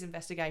 there's all these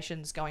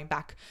investigations going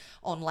back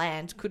on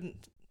land.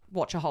 Couldn't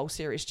watch a whole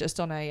series just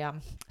on a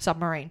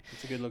submarine.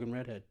 It's a good-looking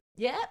redhead.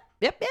 Yep.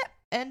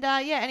 And,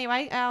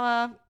 anyway,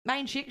 our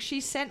main chick,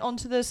 she's sent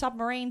onto the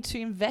submarine to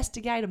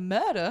investigate a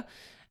murder,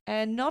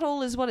 and not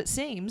all is what it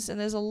seems, and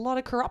there's a lot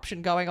of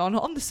corruption going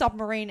on the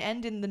submarine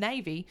and in the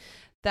Navy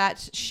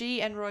that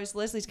she and Rose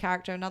Leslie's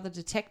character, another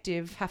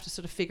detective, have to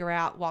sort of figure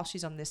out while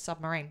she's on this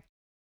submarine.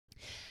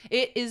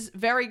 It is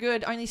very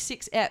good, only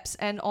 6 eps,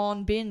 and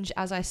on Binge,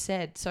 as I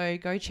said, so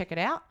go check it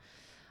out.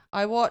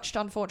 I watched,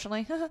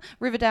 unfortunately,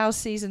 Riverdale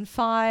Season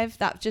 5.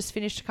 That just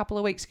finished a couple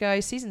of weeks ago.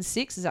 Season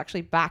 6 is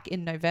actually back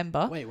in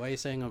November. Wait, why are you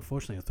saying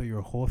unfortunately? I thought you were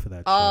a whore for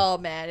that show.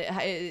 Man,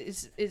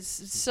 it's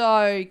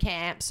so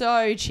camp,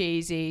 so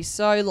cheesy,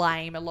 so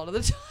lame a lot of the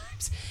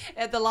times.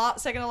 At the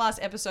second to last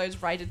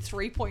episode's rated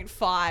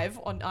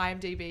 3.5 on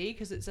IMDb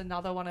because it's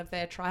another one of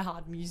their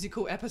try-hard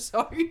musical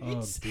episodes.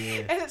 Oh,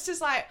 dear. And it's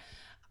just like,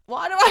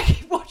 why do I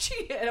keep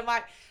watching it? And I'm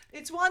like,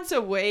 it's once a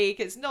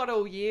week. It's not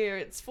all year.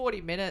 It's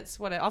 40 minutes.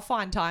 Whatever. I'll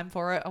find time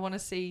for it. I want to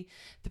see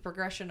the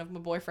progression of my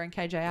boyfriend,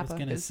 KJ Appa. I was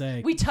going to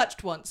say. We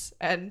touched once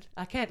and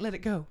I can't let it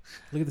go.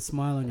 Look at the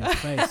smile on your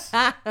face.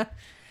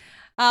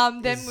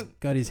 He's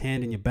got his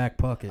hand in your back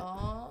pocket.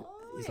 Oh,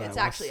 He's yeah, like, it's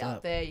actually "What's up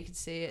up?" there. You can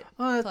see it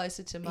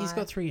closer to my... He's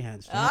got 3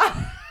 hands.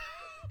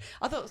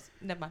 I thought it was,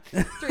 never mind,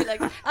 3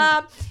 legs.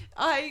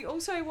 I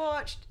also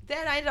watched,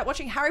 then I ended up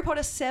watching Harry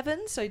Potter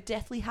 7, so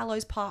Deathly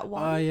Hallows Part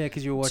 1. Oh, yeah,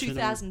 because you were watching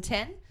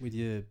 2010.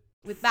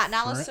 With Matt and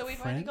Alice, so we've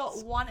friends? only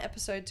got 1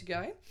 episode to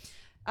go.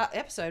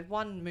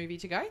 1 movie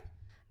to go.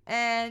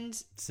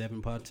 And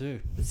 7 Part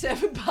 2.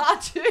 7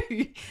 Part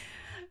 2.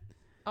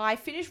 I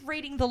finished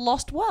reading The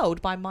Lost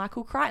World by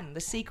Michael Crichton,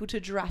 the sequel to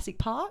Jurassic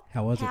Park.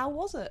 How was it? How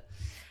was it?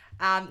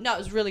 No, it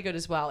was really good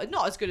as well. It's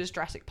not as good as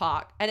Jurassic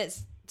Park, and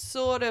it's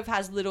sort of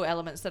has little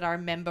elements that I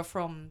remember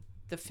from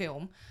the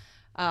film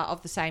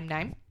of the same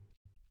name,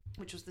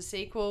 which was the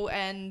sequel,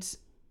 and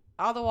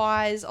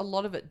otherwise a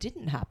lot of it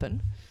didn't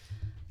happen.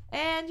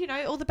 And, you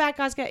know, all the bad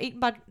guys get eaten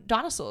by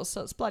dinosaurs,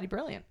 so it's bloody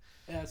brilliant.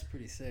 Yeah, that's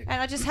pretty sick.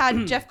 And I just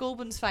had Jeff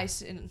Goldblum's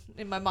face in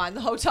my mind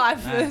the whole time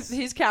for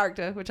his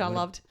character, which I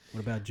loved.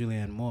 What about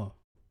Julianne Moore?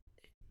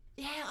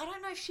 Yeah, I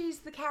don't know if she's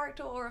the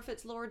character or if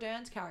it's Laura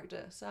Dern's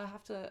character. So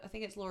I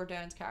think it's Laura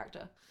Dern's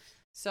character.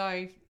 So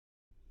I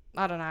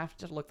don't know, I have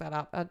to look that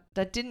up.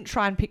 I didn't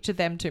try and picture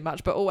them too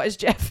much, but always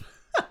Jeff.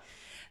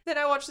 Then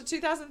I watched the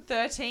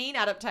 2013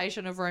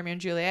 adaptation of Romeo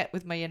and Juliet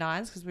with my year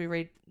nines because we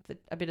read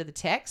a bit of the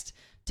text.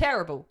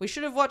 Terrible. We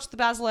should have watched the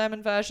Baz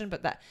Luhrmann version,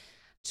 but that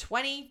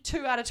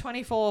 22 out of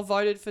 24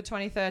 voted for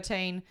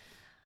 2013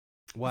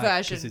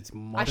 version. Because it's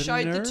I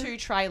showed the 2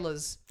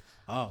 trailers.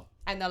 Oh.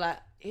 And they're like,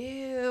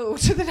 ew,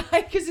 to the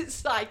night, because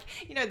it's like,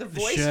 you know, the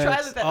voice trailer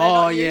that they're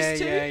not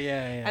used to.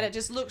 Yeah. And it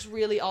just looks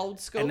really old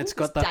school. And it's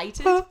got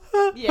dated.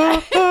 Yeah.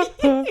 So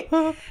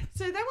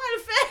they weren't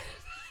a fan.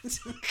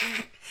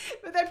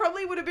 But they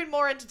probably would have been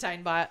more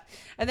entertained by it.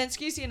 And then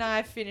Scusi and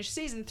I finished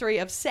season 3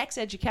 of Sex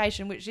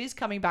Education, which is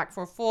coming back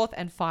for a 4th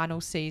and final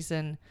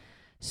season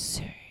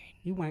soon.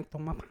 You wanked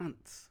on my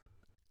pants.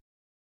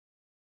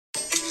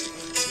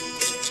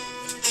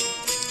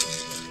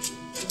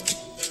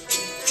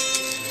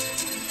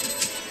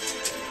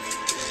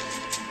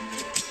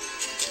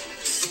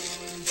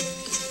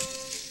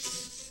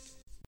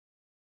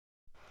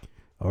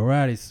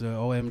 Alrighty, so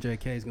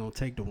MJK is going to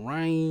take the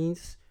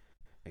reins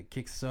and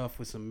kicks us off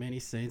with some many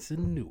Saints of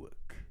Newark.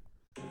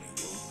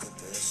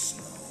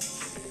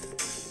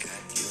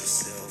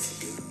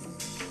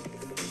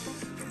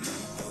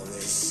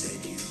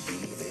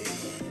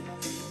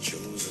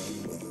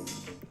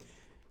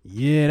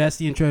 Yeah, that's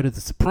the intro to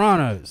The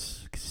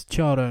Sopranos. Because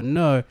y'all don't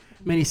know,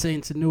 Many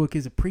Saints of Newark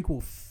is a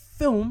prequel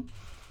film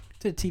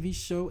to the TV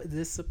show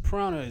The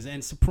Sopranos.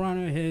 And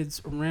Soprano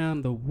heads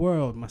around the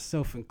world,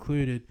 myself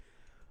included,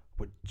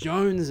 were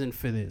jonesing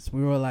for this.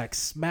 We were like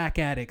smack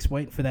addicts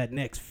waiting for that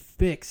next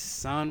fix,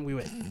 son. We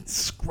were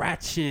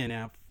scratching.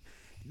 Our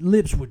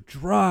lips were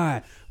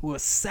dry. We were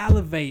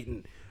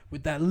salivating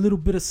with that little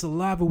bit of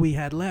saliva we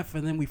had left.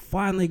 And then we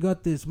finally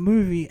got this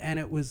movie, and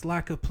it was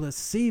like a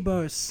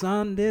placebo,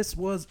 son. This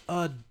was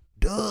a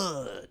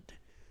dud.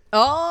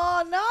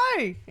 Oh,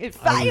 no. It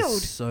failed. I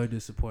was so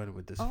disappointed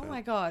with this film. Oh,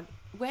 my God.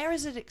 Where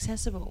is it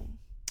accessible?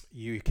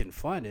 You can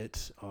find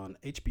it on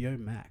HBO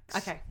Max.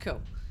 Okay,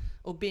 cool.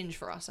 Or binge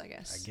for us, I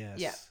guess. I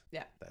guess.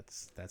 Yeah.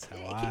 That's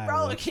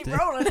how keep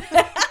rolling.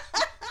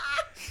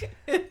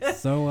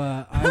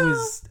 So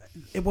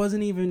it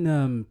wasn't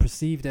even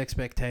perceived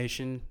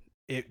expectation.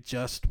 It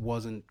just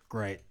wasn't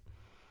great.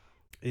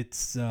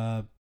 It's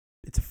a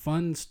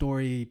fun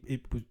story.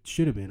 It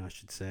should have been, I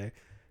should say.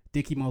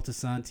 Dicky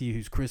Moltisanti,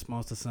 who's Chris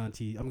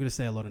Moltisanti. I'm going to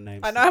say a lot of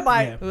names. I know,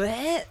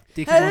 what?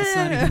 Dicky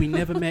Moltisanti, who we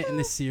never met in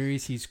the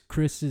series. He's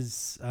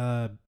Chris's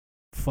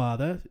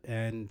father,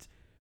 and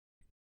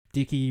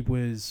Dicky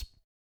was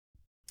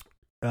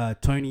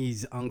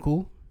Tony's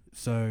uncle.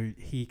 So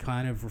he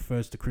kind of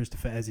refers to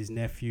Christopher as his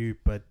nephew,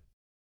 but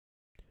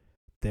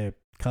they're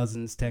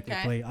cousins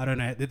technically. Okay. I don't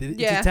know. It's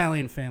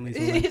Italian families.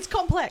 It's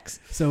complex.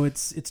 So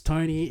it's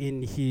Tony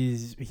in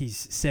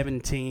he's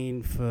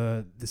 17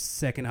 for the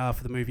second half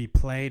of the movie,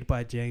 played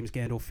by James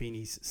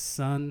Gandolfini's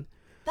son.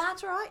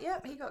 That's right.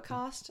 Yep, he got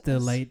cast. The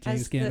late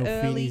James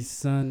Gandolfini's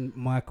son,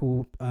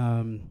 Michael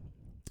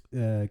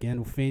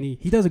Gandolfini.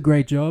 He does a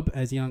great job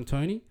as young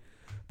Tony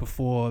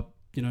before,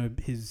 you know,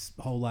 his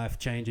whole life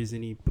changes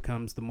and he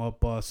becomes the mob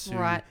boss who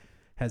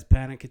has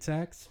panic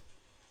attacks.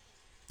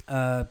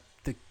 The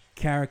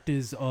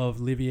characters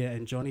of Livia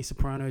and Johnny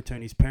Soprano,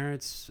 Tony's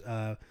parents,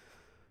 Vera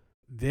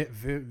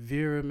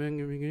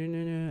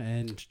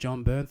and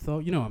John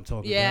Bernthal. You know what I'm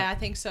talking about. Yeah, I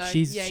think so.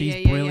 She's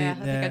brilliant.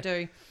 Yeah, I think I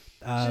do.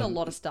 She's in a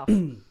lot of stuff.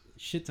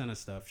 Shit ton of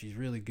stuff. She's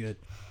really good.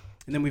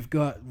 And then we've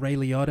got Ray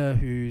Liotta,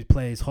 who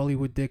plays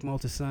Hollywood Dick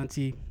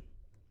Moltisanti.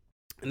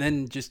 And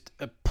then just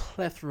a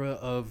plethora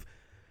of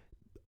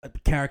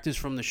characters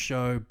from the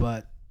show,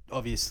 but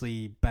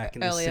obviously back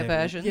in earlier the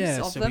 70s.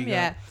 Versions of them,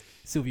 yeah.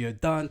 Silvio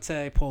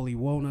Dante, Paulie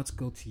Walnuts,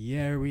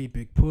 Gualtieri,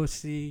 Big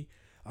Pussy,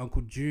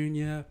 Uncle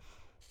Junior.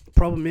 The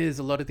problem is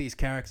a lot of these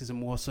characters are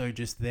more so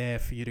just there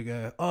for you to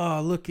go,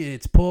 oh, look,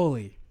 it's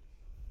Paulie.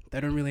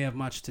 They don't really have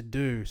much to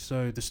do.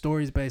 So the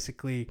story is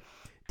basically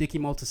Dicky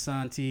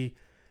Moltisanti.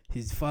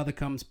 His father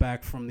comes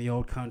back from the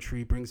old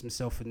country, brings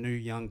himself a new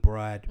young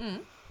bride.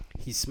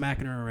 He's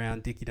smacking her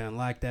around. Dicky don't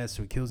like that,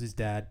 so he kills his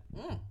dad.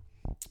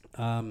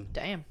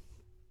 Damn.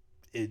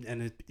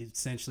 It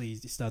essentially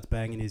he starts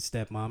banging his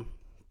stepmom,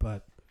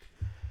 but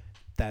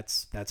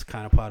that's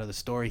kind of part of the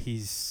story.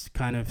 He's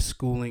kind of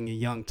schooling a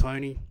young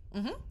Tony,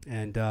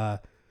 and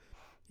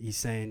he's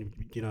saying,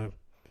 you know,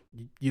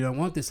 you don't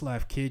want this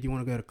life, kid. You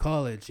want to go to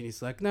college. And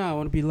he's like, no, I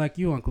want to be like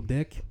you, Uncle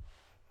Dick.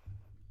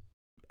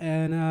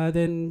 And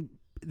then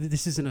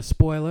this isn't a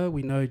spoiler.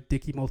 We know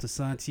Dickie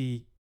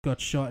Moltisanti got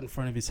shot in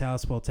front of his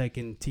house while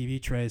taking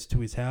TV trays to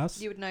his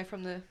house. You would know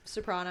from The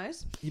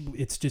Sopranos.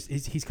 It's just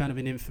he's kind of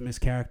an infamous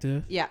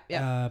character. Yeah,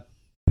 yeah.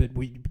 But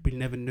we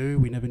never knew.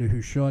 We never knew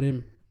who shot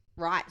him.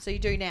 Right, so you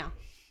do now.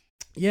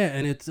 Yeah,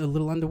 and it's a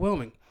little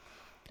underwhelming.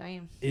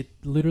 Damn. It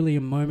literally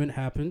a moment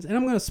happens, and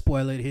I'm going to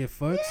spoil it here,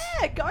 folks.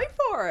 Yeah, go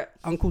for it.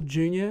 Uncle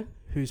Junior,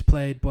 who's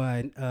played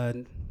by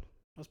I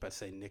was about to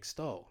say Nick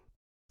Stoll.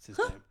 What's his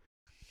name?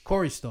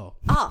 Corey Stoll.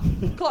 Ah,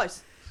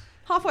 close.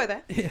 Halfway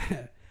there.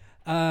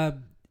 Yeah.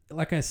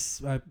 Like I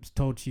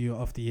told to you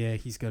off the air,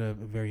 he's got a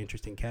very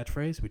interesting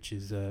catchphrase, which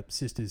is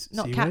 "Sisters."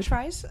 Not C-word.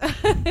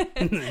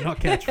 catchphrase. Not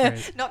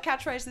catchphrase. Not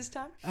catchphrase this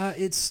time.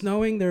 It's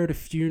snowing. They're at a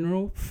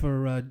funeral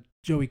for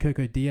Joey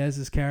Coco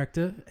Diaz's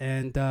character,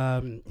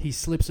 and he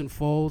slips and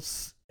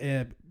falls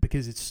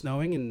because it's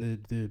snowing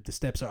and the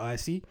steps are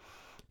icy,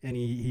 and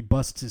he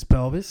busts his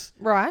pelvis.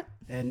 Right.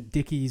 And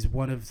Dickie's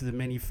one of the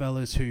many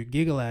fellas who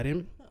giggle at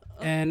him,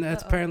 and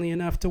that's apparently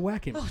enough to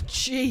whack him. Oh,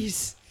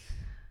 jeez.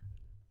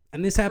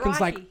 And this happens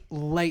like Crikey.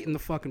 late in the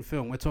fucking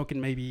film. We're talking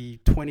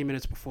maybe 20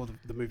 minutes before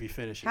the movie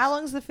finishes. How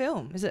long's the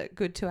film? Is it a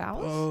good 2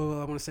 hours?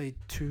 Oh, I want to say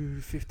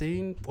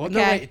 2:15. Oh, Okay.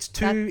 no, wait, it's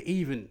two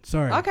even.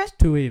 Sorry. Okay. It's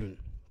 2 even.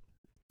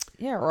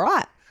 Yeah,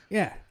 right.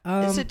 Yeah.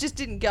 So it just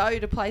didn't go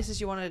to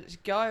places you wanted it to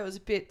go. It was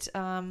a bit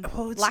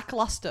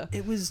lackluster.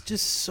 It was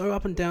just so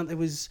up and down. It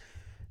was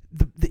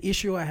the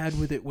issue I had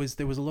with it was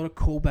there was a lot of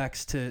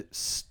callbacks to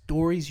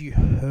stories you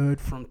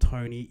heard from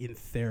Tony in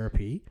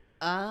therapy.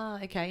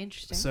 Ah, okay,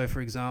 interesting. So,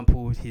 for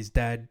example, his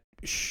dad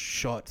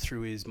shot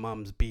through his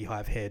mum's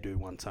beehive hairdo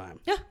one time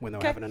when they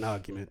were having an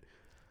argument.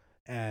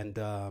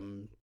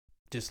 And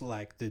just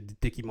like the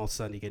Dickie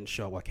Moltisanti getting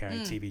shot while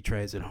carrying TV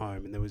trays at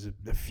home. And there was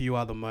a few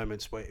other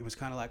moments where it was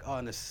kind of like, oh,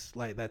 and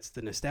like that's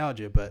the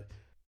nostalgia, but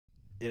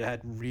it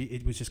had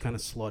it was just kind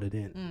of slotted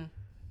in.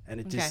 And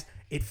it just,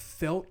 it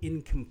felt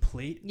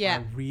incomplete. Yeah.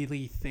 I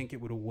really think it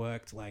would have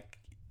worked like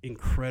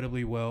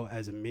incredibly well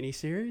as a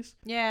miniseries.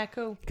 Yeah,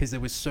 cool. Because there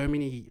was so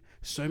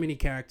many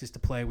characters to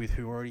play with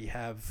who already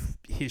have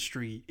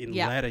history in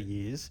latter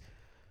years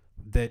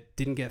that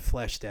didn't get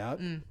fleshed out.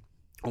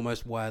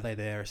 Almost why are they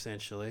there,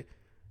 essentially.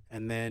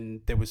 And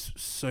then there was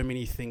so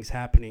many things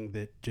happening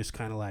that just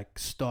kind of like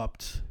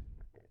stopped.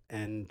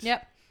 And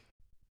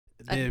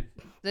then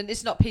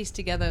it's not pieced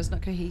together. It's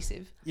not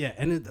cohesive. Yeah,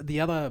 and the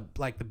other,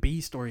 like the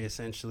B story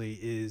essentially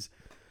is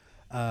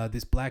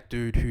this black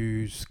dude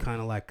who's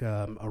kind of like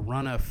a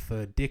runner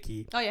for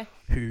Dickie. Oh, yeah.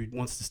 Who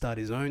wants to start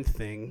his own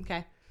thing.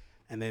 Okay.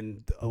 And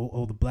then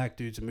all the black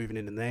dudes are moving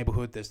into the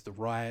neighborhood. There's the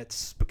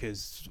riots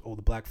because all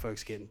the black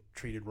folks getting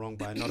treated wrong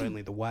by not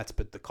only the whites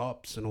but the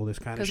cops and all this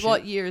kind of shit. Because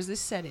what year is this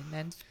set in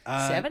then?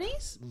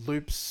 70s?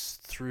 Loops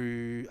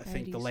through, I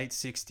think, 80s. the late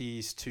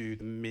 60s to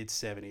the mid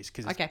 70s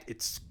because Okay.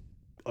 it's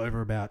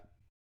over about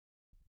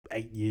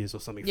 8 years or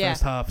something. Yeah.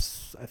 First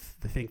half's, I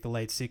think, the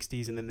late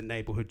 60s, and then the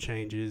neighborhood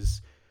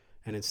changes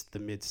and it's the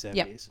mid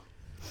 70s.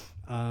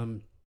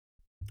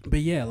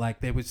 But yeah,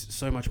 like there was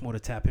so much more to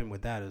tap in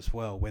with that as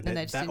well. Where And they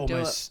that just didn't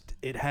almost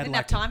it had Didn't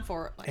like have time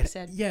for it, like you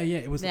said. Yeah,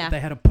 it was. Yeah.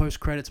 They had a post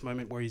credits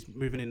moment where he's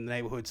moving in the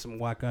neighborhood. Some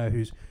white guy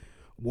who's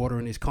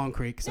watering his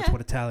concrete because that's what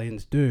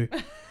Italians do.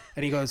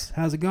 And he goes,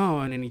 "How's it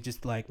going?" And he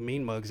just like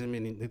mean mugs him,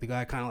 and the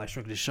guy kind of like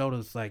shrugged his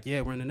shoulders, like,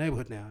 "Yeah, we're in the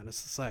neighborhood now." And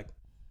it's just like,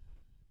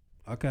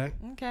 okay,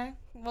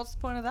 What's the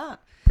point of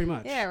that? pretty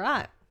much. Yeah,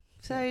 right.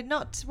 So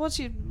what's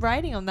your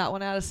rating on that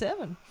one out of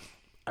 7?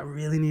 I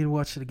really need to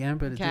watch it again,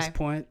 but at this Okay.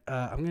 point,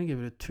 I'm gonna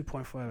give it a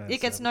 2.5 out of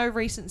It gets 7. no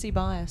recency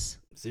bias.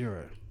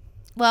 0.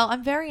 Well,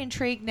 I'm very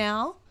intrigued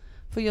now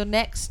for your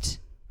next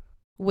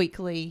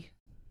weekly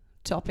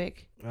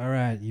topic. All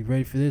right, you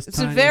ready for this? It's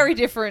Tiny? a very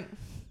different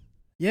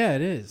Yeah,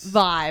 it is.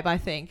 vibe, I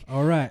think.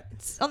 All right.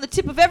 It's on the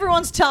tip of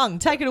everyone's tongue.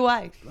 Take it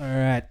away. All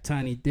right,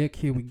 tiny dick,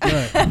 here we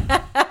go.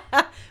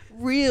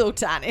 Real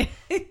tiny.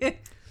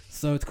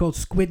 So it's called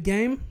Squid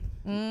Game.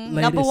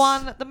 Number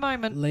 1 at the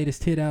moment.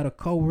 Latest hit out of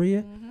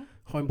Korea.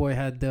 Homeboy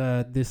had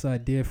this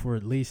idea for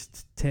at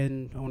least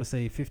 10, I want to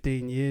say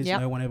 15 years.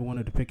 Yep. No one ever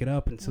wanted to pick it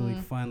up until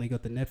he finally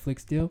got the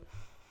Netflix deal.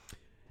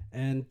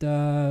 And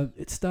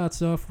it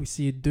starts off, we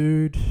see a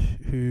dude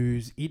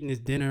who's eating his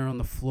dinner on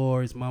the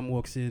floor. His mom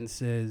walks in and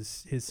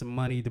says, "Here's some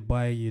money to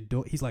buy your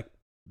daughter." He's like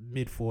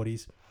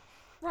mid-40s.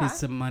 Right. "Here's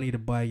some money to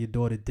buy your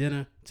daughter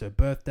dinner. It's her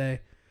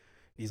birthday."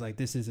 He's like,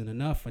 "This isn't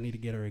enough. I need to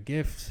get her a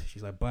gift."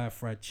 She's like, "Buy a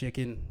fried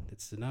chicken.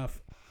 It's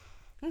enough."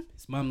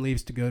 His mom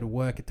leaves to go to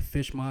work at the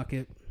fish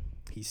market.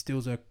 He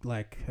steals her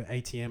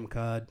ATM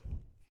card,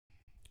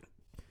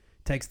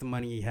 takes the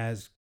money he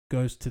has,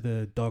 goes to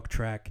the dog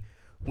track,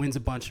 wins a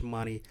bunch of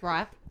money.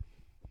 Right.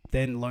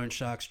 Then loan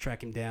sharks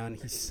track him down.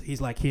 He's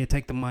like, "Here,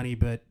 take the money."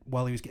 But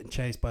while he was getting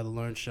chased by the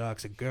loan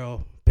sharks, a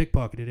girl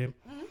pickpocketed him.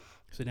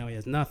 So now he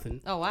has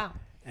nothing. Oh, wow.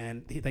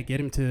 And they get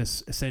him to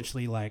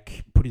essentially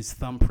like put his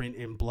thumbprint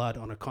in blood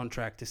on a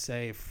contract to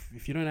say,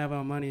 if you don't have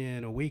our money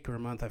in a week or a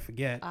month, I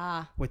forget,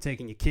 we're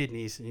taking your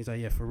kidneys. And he's like,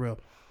 "Yeah, for real."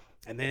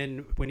 And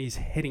then when he's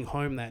heading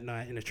home that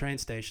night in a train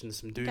station,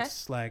 some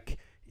dude's like,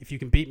 "If you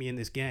can beat me in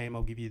this game,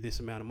 I'll give you this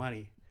amount of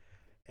money."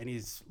 and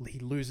he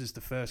loses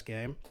the first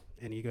game,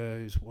 and he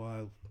goes,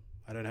 "Well,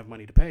 I don't have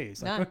money to pay."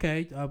 He's like, No.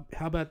 "Okay,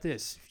 how about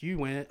this?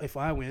 If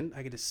I win,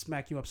 I get to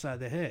smack you upside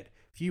the head.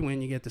 If you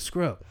win, you get the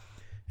scrub."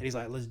 And he's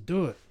like, "Let's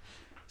do it."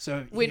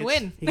 So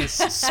Win-win. He gets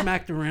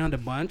smacked around a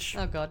bunch.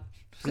 Oh God,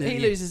 And then he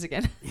loses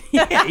again.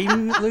 Yeah, he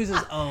loses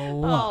a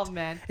lot. Oh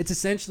man. It's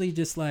essentially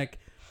just like,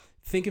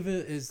 think of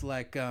it as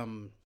like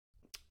Pong.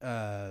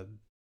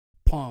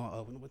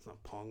 What's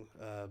not Pong?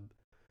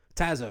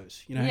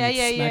 Tazos. You know, Yeah,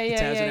 you yeah, smack yeah, the yeah,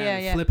 Tazo yeah, down yeah,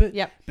 and yeah. flip it.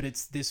 Yep. But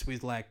it's this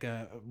with like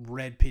a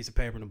red piece of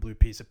paper and a blue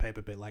piece of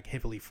paper, but like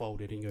heavily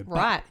folded, and you go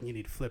Right. and you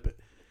need to flip it.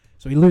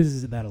 So he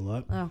loses that a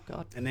lot. Oh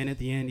God. And then at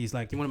the end, he's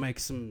like, "You want to make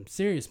some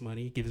serious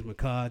money?" He gives him a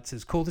card,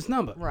 says, "Call this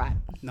number." Right.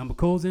 Number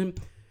calls him.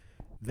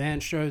 Van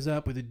shows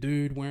up with a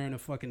dude wearing a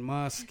fucking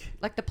mask.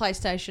 Like the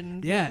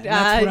PlayStation. Yeah, and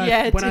that's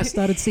what when I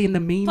started seeing the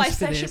memes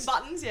for PlayStation this,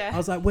 buttons. Yeah. I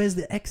was like, "Where's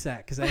the X at?"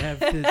 Because they have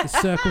the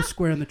circle,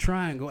 square, and the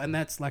triangle, and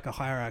that's like a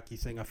hierarchy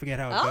thing. I forget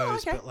how it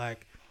goes, okay. but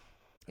like,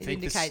 I It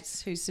think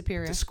indicates who's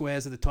superior. the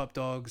squares are the top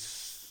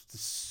dogs, the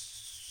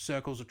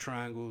circles or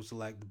triangles are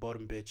like the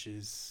bottom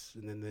bitches,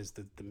 and then there's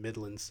the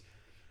Midlands.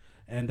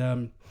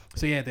 And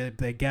so yeah,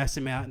 they gas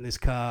him out in this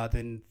car.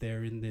 Then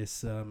they're in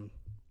this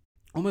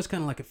almost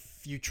kind of like a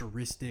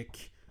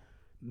futuristic,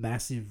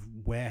 massive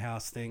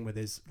warehouse thing where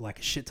there's like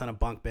a shit ton of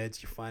bunk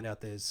beds. You find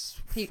out there's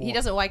He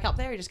doesn't wake up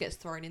there. He just gets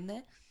thrown in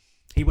there.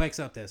 He wakes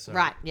up there, so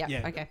Right. Yeah.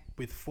 Okay.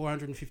 with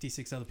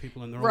 456 other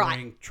people, and they're all Right.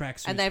 wearing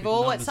tracksuits, And they've with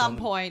all at numbers some on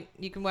them. point,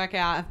 you can work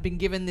out, have been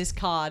given this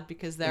card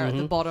because they're at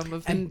the bottom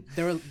of the... And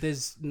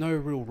there's no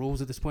real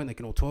rules at this point. They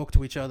can all talk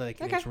to each other. They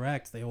can Okay.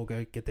 interact. They all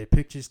go get their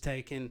pictures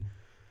taken.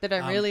 They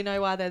don't really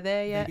know why they're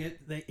there yet.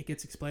 It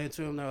gets explained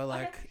to them. They were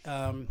like,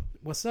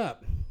 "What's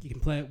up? You can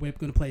play. We're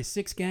going to play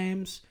 6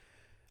 games.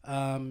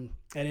 At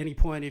any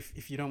point,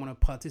 if you don't want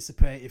to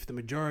participate, if the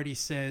majority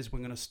says we're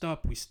going to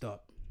stop, we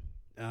stop.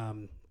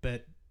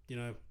 But you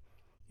know,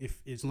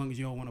 if as long as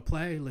you all want to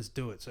play, let's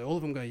do it." So all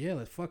of them go, "Yeah,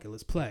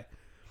 let's play."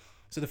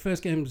 So the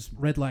first game's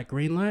red light,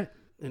 green light,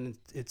 and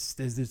there's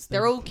this.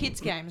 They're all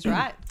kids' games,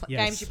 right?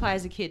 Yes. Games you play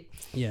as a kid.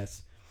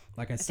 Yes.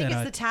 Like I I said,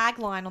 think it's the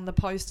tagline on the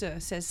poster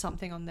says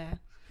something on there.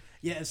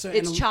 yeah. So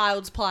It's and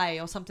child's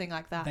play or something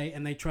like that.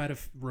 they try to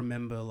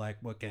remember like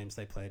what games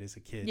they played as a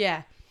kid.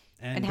 Yeah.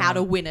 And how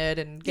to win it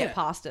and get yeah.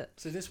 past it.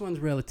 So this one's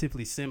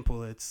relatively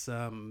simple. It's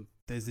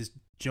there's this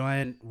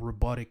giant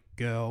robotic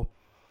girl.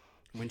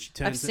 When she I've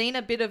turns, seen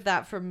a bit of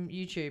that from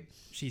YouTube.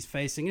 she's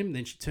facing him.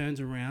 Then she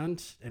turns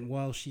around, and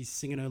while she's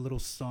singing her little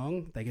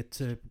song, they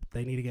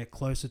need to get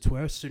closer to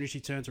her. As soon as she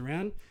turns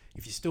around,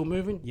 if you're still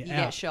moving, you're You out.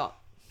 get shot.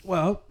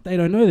 Well, they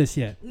don't know this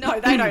yet. No,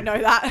 they don't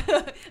know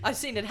that. I've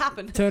seen it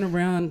happen. Turn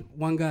around,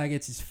 one guy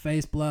gets his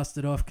face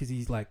blasted off because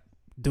he's like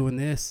doing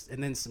this,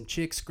 and then some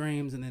chick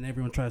screams, and then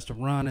everyone tries to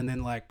run, and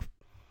then like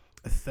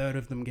a third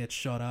of them get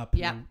shot up,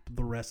 Yep. and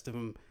the rest of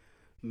them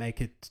make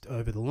it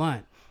over the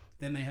line.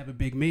 Then they have a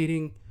big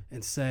meeting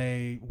and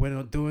say, "We're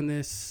not doing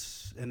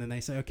this," and then they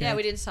say, "Okay, Yeah,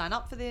 we didn't sign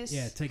up for this.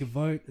 yeah, take a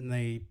vote," and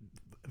they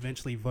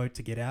eventually vote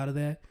to get out of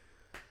there.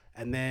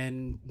 And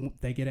then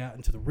they get out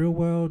into the real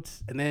world,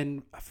 and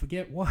then I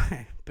forget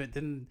why, but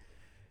then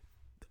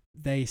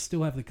they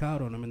still have the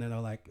card on them, and then they're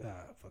like,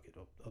 "Fuck it,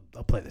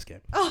 I'll play this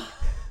game." Oh,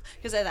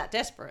 because they're that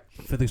desperate.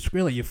 For the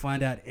Skrilla, you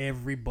find out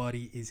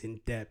everybody is in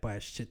debt by a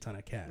shit ton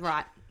of cash.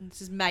 Right.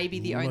 This is maybe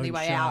the only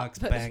Loan way sharks,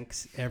 out. but-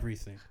 banks,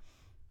 everything.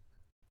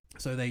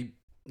 So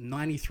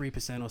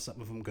 93% or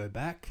something of them go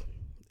back,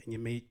 and you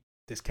meet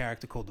this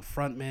character called the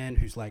front man,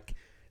 who's like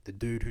the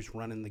dude who's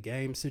running the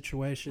game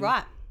situation.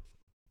 Right.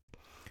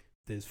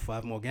 There's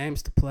 5 more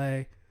games to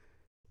play.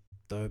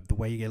 The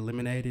way you get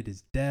eliminated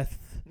is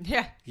death.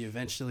 Yeah. You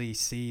eventually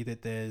see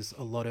that there's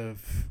a lot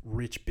of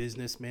rich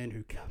businessmen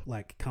who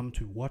come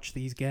to watch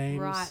these games.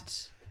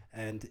 Right.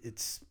 And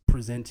it's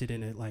presented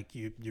in it like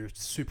you're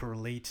super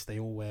elite. They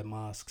all wear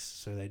masks,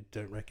 so they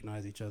don't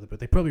recognize each other, but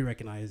they probably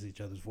recognize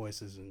each other's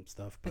voices and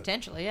stuff. But,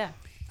 Potentially, yeah.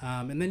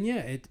 and then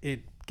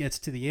it gets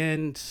to the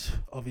end.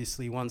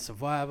 Obviously, one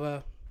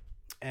survivor,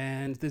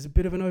 and there's a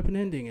bit of an open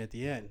ending at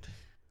the end.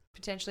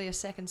 Potentially a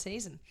second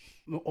season.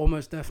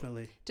 Almost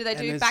definitely. Do they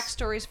And do there's-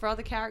 backstories for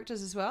other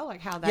characters as well,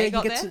 like how they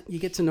got there? You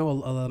get to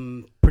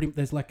know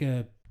there's like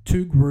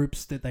 2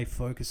 groups that they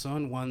focus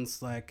on.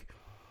 One's like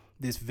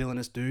this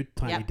villainous dude,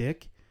 Tiny Yep.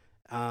 Dick.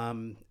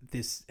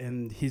 This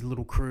and his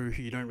little crew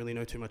who you don't really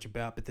know too much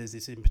about, but there's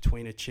this in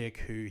between a chick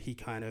who he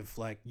kind of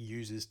like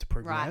uses to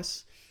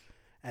progress.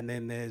 And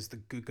then there's the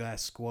good guy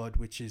squad,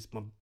 which is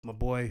my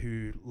boy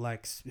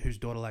whose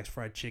daughter likes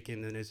fried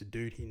chicken, and there's a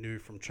dude he knew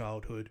from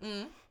childhood.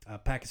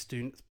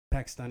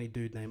 Pakistani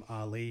dude named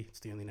Ali. It's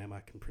the only name I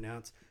can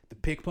pronounce. The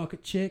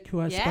pickpocket chick who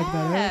I spoke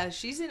about earlier. Yeah,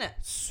 she's in it.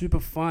 Super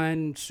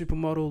fine,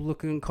 supermodel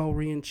looking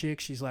Korean chick.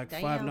 She's like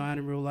Damn. 5'9"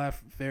 in real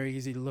life, very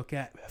easy to look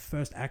at. Her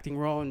first acting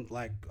role, and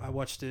like I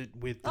watched it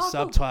with the Oh, cool.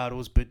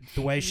 subtitles, but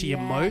the way she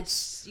emotes.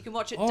 Yes. You can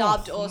watch it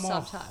dubbed or my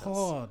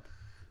subtitles. God.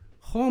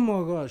 Oh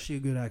my god, she's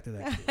a good actor,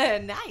 that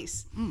kid.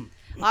 Nice.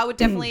 I would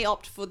definitely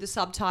opt for the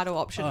subtitle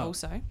option Oh.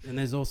 also. And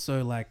there's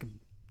also like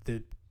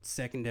the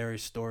secondary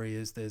story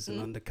is there's an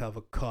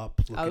undercover cop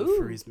looking Oh.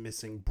 for his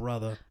missing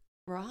brother.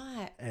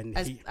 Right. And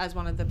As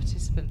one of the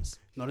participants.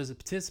 not as a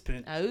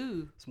participant,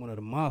 Oh. it's one of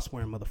the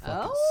mask-wearing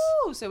motherfuckers.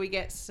 Oh, so we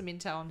get some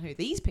intel on who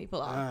these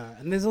people are.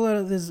 And there's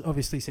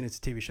obviously, since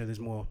it's a TV show, there's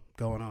more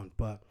going on.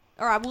 But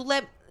All right, well,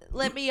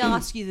 let me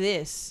ask you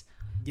this.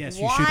 yes,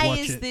 you should Why watch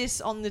is it.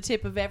 this on the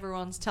tip of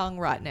everyone's tongue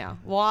right now?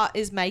 What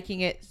is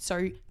making it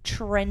so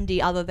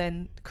trendy other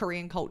than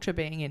Korean culture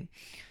being in?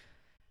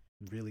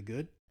 Really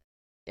good.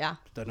 Yeah.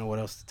 Don't know what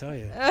else to tell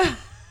you.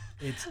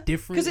 It's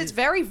different. Because it's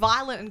very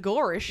violent and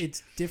gorish.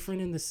 It's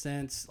different in the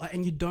sense,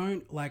 and you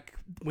don't, like,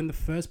 when the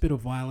first bit of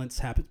violence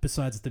happens,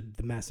 besides the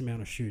mass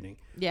amount of shooting.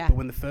 Yeah. But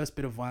when the first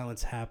bit of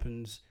violence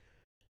happens,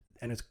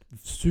 and it's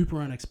super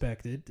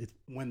unexpected, it's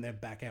when they're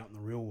back out in the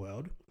real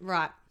world.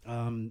 Right.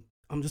 I'm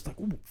just like,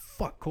 ooh,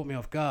 fuck, caught me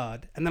off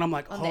guard. And then I'm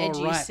like, On the edge of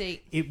your right.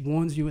 seat. It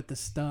warns you at the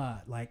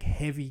start, like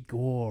heavy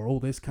gore, all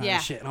this kind Yeah.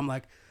 of shit. And I'm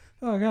like,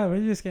 oh god, we're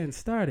just getting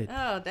started.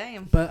 Oh,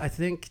 damn. But I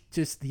think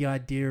just the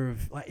idea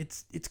of, like,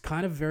 it's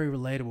kind of very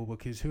relatable,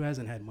 because who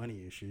hasn't had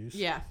money issues?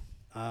 Yeah.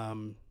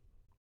 And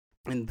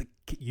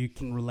you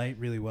can relate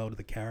really well to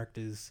the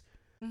characters.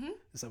 Mm-hmm.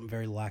 There's something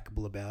very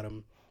likable about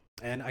them.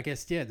 And I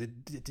guess, yeah,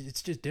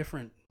 it's just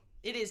different.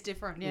 It is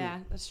different. Yeah,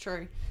 that's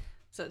true.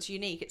 So it's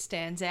unique. It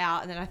stands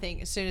out. And then I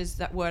think as soon as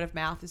that word of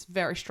mouth is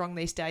very strong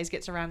these days,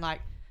 gets around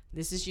like,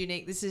 this is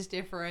unique, this is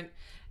different,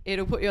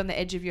 it'll put you on the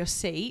edge of your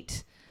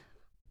seat.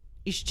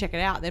 You should check it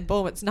out. Then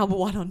boom, it's number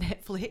 1 on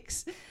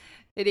Netflix.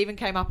 It even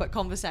came up at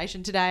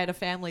conversation today at a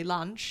family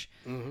lunch.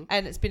 Mm-hmm.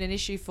 And it's been an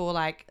issue for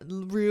like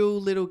real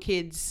little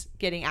kids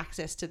getting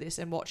access to this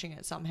and watching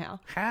it somehow.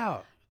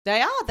 How?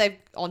 They've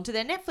onto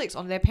their Netflix,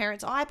 onto their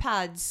parents'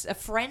 iPads, a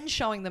friend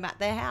showing them at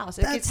their house.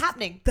 It's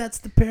happening. That's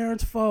the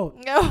parents' fault.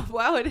 Oh,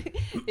 well,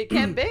 it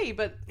can be,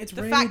 but It's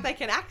the rated- fact they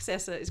can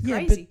access it is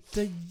Yeah, crazy.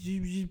 but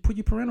you put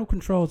your parental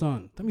controls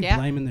on. Don't be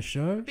blaming the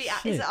show. But,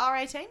 Shit. is it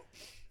R18? I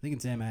think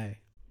it's MA.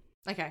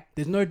 Okay.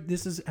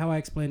 This is how I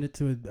explained it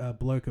to a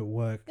bloke at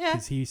work. Yeah.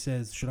 Because he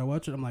says, should I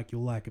watch it? I'm like,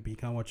 you'll like it, but you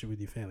can't watch it with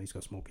your family. He's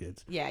got small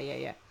kids. Yeah.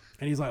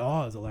 And he's like,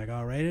 oh, is it like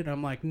R-rated?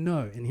 I'm like,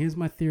 no. And here's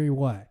my theory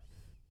why.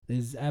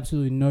 There's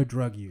absolutely no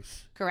drug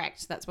use.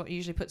 Correct. That's what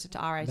usually puts it to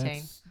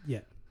R18. Yeah.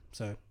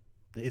 So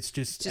it's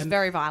just... Just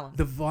very violent.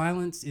 The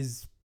violence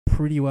is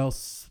pretty well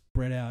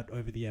spread out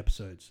over the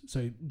episodes.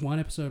 So one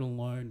episode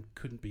alone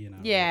couldn't be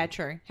enough. Yeah,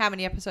 true. How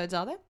many episodes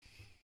are there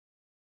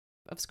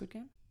of Squid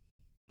Game?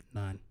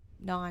 9.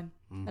 9.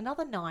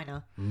 Another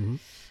 9er. Mm-hmm.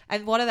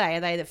 And what are they? Are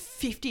they the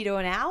 50 to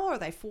an hour? Or are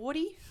they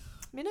 40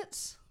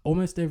 minutes? All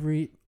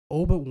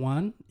but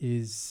one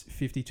is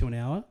 50 to an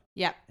hour.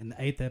 Yep. And the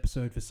 8th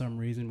episode, for some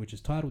reason, which is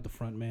titled The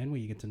Front Man, where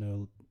you get to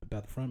know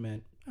about the front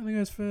man, only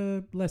goes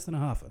for less than a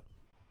half.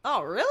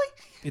 Oh, really?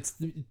 That's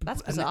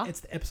bizarre.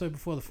 It's the episode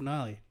before the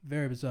finale.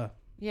 Very bizarre.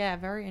 Yeah,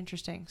 very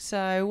interesting.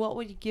 So what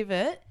would you give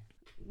it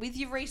with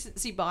your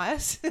recency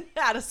bias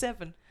out of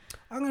 7?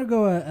 I'm going to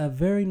go a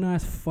very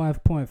nice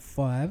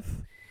 5.5,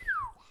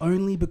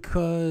 only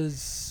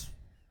because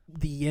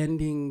the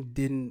ending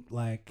didn't,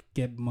 like,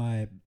 get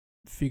my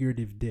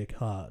figurative dick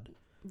hard.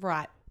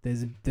 Right.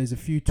 There's a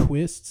few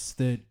twists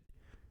that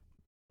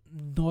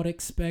not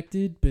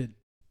expected, but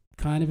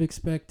kind of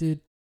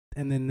expected.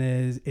 And then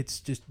there's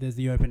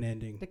the open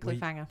ending. The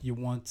cliffhanger. You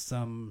want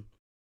some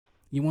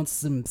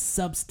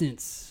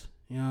substance.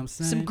 You know what I'm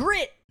saying? Some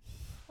grit.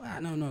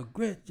 No,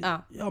 grit.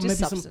 Oh, maybe just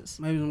substance.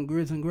 maybe some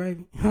grits and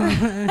gravy.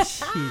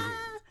 Shit.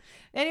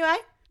 Anyway,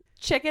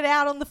 check it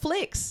out on the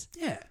flicks.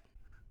 Yeah.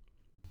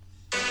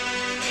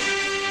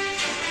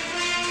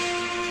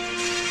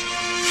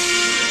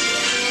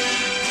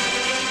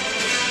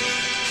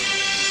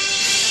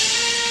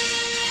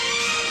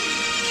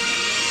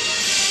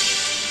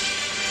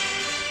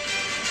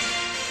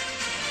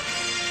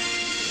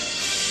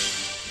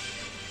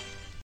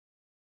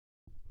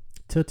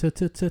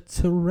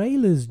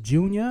 Trailers,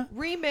 Junior.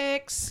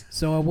 Remix.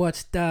 So I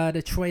watched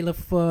the trailer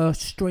for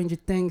Stranger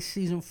Things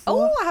season 4.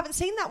 Oh, I haven't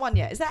seen that one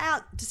yet. Is that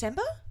out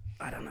December?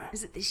 I don't know.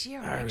 Is it this year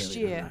or I next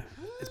really year?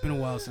 don't know. It's been a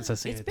while since I've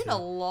seen It's it. been too. a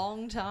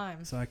long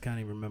time. So I can't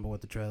even remember what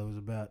the trailer was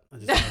about. I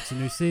just know it's a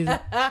new season.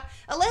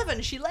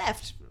 11, she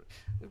left.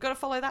 We've got to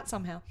follow that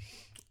somehow.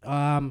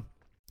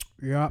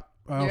 Yeah.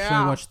 I also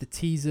Yeah. watched the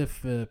teaser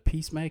for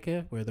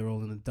Peacemaker, where they're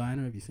all in a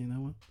diner. Have you seen that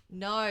one?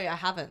 No, I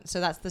haven't.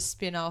 So that's the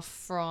spin-off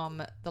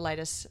from the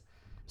latest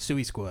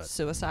Suicide Squad.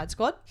 Suicide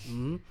Squad.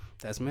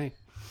 That's me.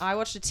 I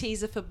watched a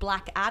teaser for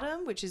Black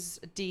Adam, which is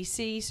a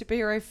DC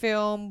superhero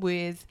film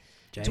with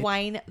Jade?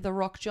 Dwayne "The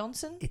Rock"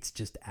 Johnson. It's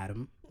just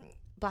Adam.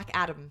 Black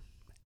Adam.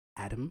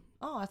 Adam?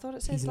 Oh, I thought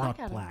it said He's Black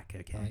not Adam. black,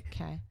 okay?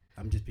 Okay.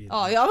 I'm just being...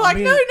 Oh, yeah, I'm like,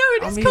 no,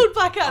 it is called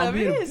Black Adam.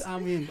 It is.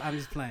 I'm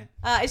just playing.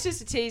 It's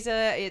just a teaser.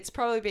 It's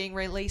probably being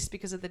released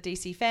because of the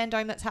DC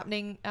fandom that's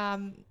happening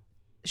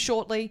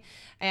shortly.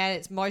 And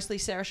it's mostly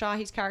Sarah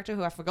Shahi's character,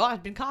 who I forgot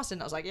had been cast in.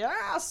 I was like,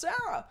 yeah,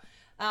 Sarah.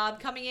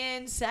 Coming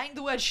in, saying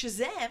the word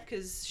Shazam,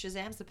 because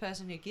Shazam's the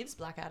person who gives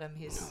Black Adam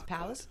his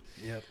powers.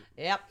 God.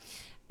 Yep.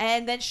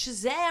 And then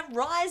Shazam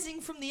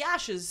rising from the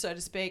ashes, so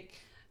to speak.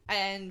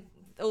 And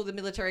all the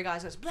military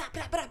guys goes, blah,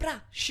 blah, blah, blah,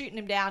 shooting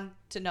him down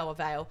to no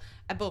avail.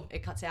 And boom,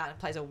 it cuts out and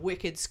plays a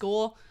wicked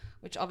score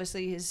which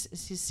obviously is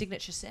his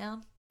signature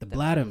sound. The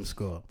Bladum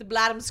score. The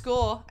Bladum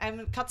score, and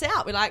it cuts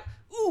out. We're like,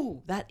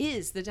 ooh, that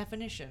is the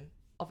definition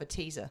of a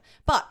teaser.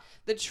 But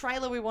the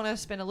trailer we want to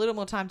spend a little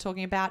more time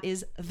talking about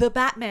is the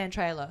Batman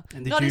trailer.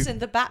 Not as in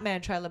the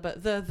Batman trailer,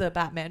 but the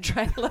Batman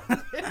trailer.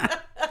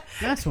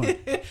 That's one.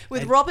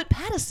 With Robert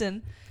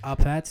Pattinson.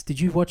 Pats, did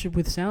you watch it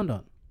with sound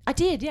on? I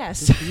did,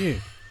 yes. Good for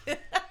you.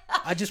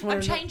 I just want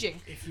I'm to know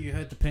changing. if you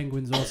heard the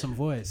Penguin's awesome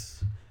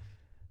voice.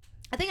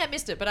 I think I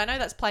missed it, but I know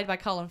that's played by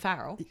Colin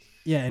Farrell.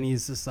 Yeah, and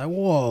he's just like,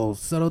 whoa,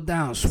 settle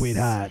down,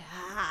 sweetheart.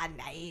 Ah,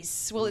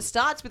 nice. Well, it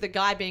starts with a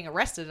guy being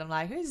arrested. I'm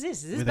like, who's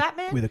this? Is this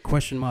Batman? With a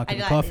question mark and in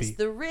the like, coffee. It's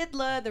the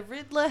Riddler. The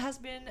Riddler has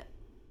been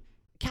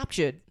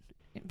captured,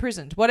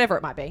 imprisoned, whatever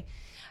it might be.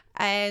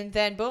 And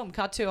then, boom,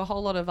 cut to a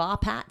whole lot of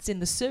R-Pats in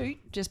the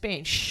suit just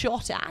being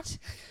shot at.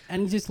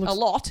 And he just looks a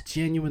lot.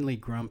 Genuinely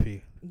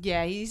grumpy.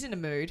 Yeah, he's in a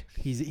mood.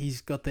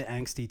 He's got the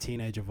angsty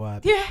teenager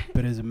vibe. Yeah.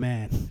 But as a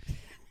man.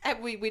 And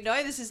we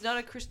know this is not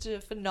a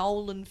Christopher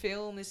Nolan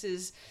film. This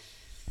is...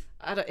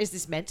 is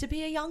this meant to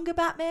be a younger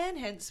Batman?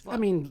 Hence, what? I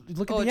mean,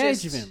 look at the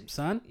age of him,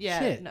 son. Yeah,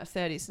 Shit. no,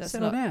 30s. That's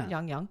Settle not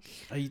down. young.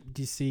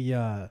 Do you see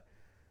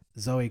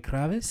Zoe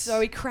Kravitz?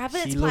 Zoe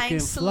Kravitz She playing looking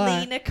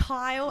Selena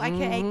Kyle,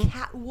 aka Mhm.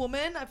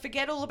 Catwoman. I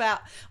forget all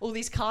about all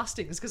these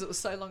castings because it was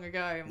so long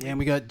ago. Yeah, and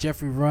we got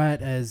Jeffrey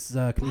Wright as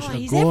Commissioner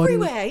he's Gordon.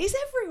 everywhere. He's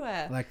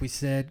everywhere. Like we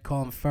said,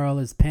 Colin Farrell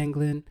as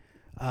Penguin.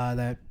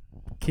 That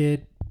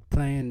kid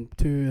playing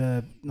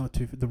the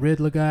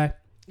Riddler guy.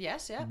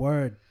 Yes, yeah.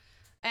 Word.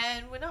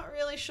 And we're not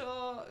really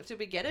sure. Did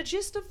we get a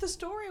gist of the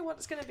story? What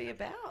it's going to be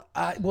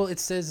about? Well, it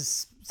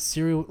says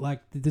serial.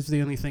 Like this is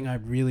the only thing I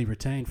really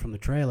retained from the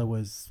trailer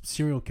was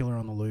serial killer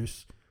on the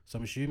loose. So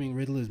I'm assuming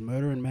Riddler's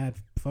murdering mad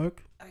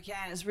folk. Okay,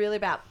 and it's really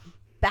about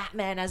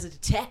Batman as a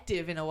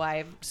detective in a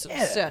way, sort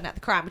of Yeah. certain at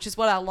the crime, which is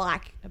what I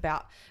like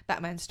about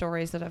Batman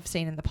stories that I've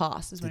seen in the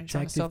past. Is when he's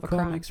trying to solve a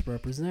crime. Comics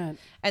represent.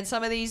 And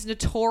some of these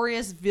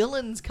notorious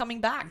villains coming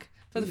back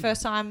for the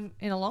first time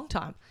in a long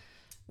time,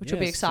 which will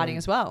be exciting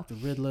as well. The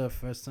Riddler,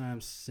 first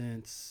time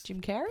since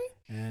Jim Carrey?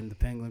 And the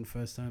Penguin,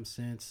 first time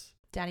since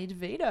Danny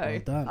DeVito. Well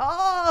done.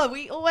 Oh,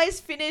 we always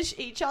finish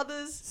each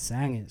other's.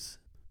 Sangers.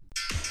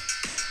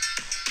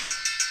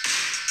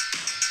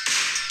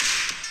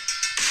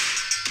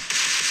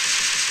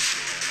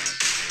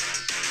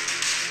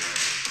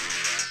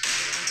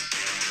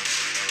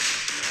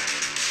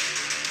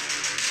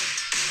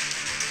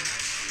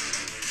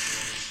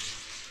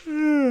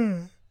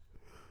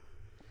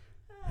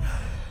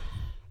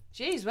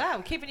 Jeez, wow,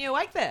 we're keeping you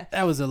awake there.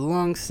 That was a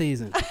long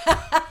season.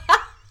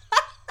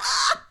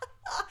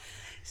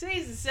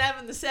 Season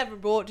 7, the 7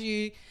 brought to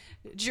you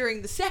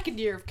during the second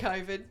year of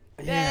COVID.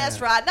 Yeah, Yeah. that's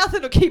right.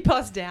 Nothing will keep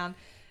us down.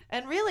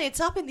 And really, it's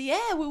up in the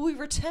air. Will we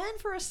return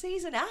for a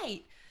season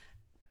 8?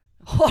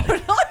 I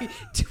don't know.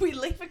 Do we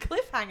leave a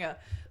cliffhanger?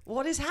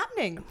 What is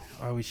happening?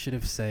 Oh, we should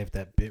have saved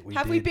that bit.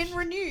 Have we been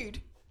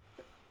renewed?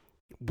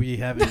 We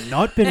haven't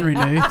not been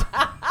renewed.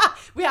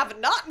 We have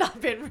not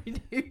been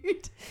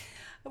renewed.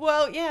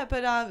 Well, yeah,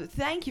 but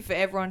thank you for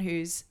everyone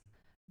who's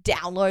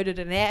downloaded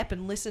an app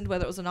and listened,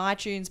 whether it was on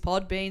iTunes,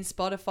 Podbean,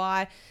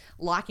 Spotify,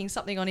 liking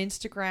something on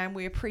Instagram.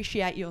 We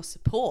appreciate your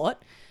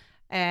support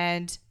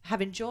and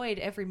have enjoyed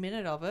every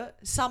minute of it.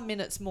 Some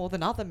minutes more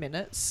than other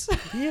minutes.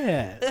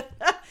 Yeah.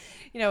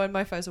 You know, when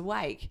Mofo's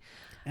awake.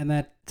 And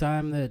that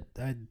time that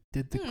I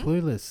did the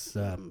Clueless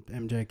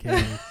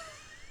MJK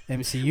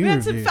MCU We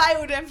had some review.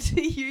 failed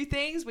MCU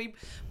things. We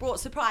brought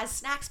surprise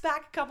snacks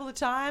back a couple of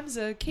times,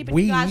 keeping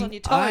you guys on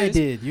your toes. I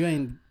did. You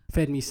ain't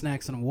fed me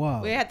snacks in a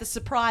while. We had the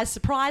surprise,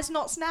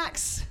 not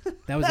snacks.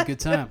 That was a good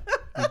time.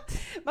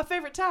 My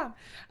favourite time.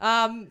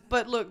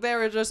 But look,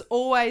 there are just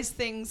always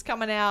things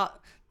coming out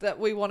that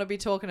we want to be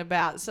talking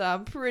about. So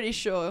I'm pretty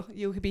sure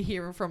you'll be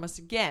hearing from us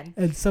again.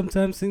 And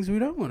sometimes things we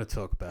don't want to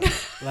talk about.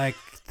 Like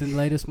the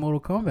latest Mortal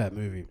Kombat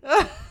movie.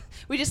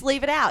 We just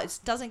leave it out. It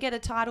doesn't get a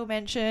title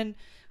mention.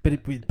 But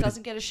It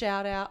doesn't get a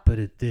shout out. But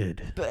it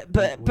did. But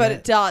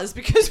it does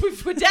because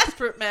we're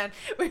desperate, man.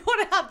 We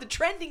want to have the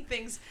trending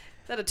things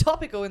that are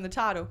topical in the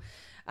title.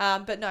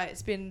 But no,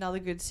 it's been another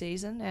good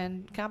season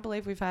and can't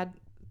believe we've had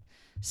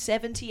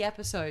 70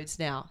 episodes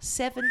now.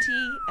 70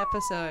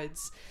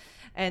 episodes.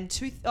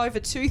 And over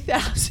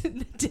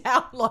 2,000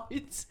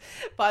 downloads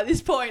by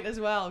this point as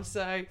well.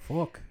 So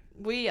Fuck.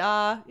 we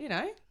are,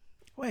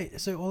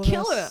 Wait, so all of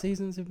killing our it.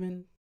 seasons have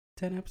been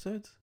 10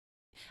 episodes?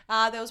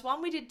 there was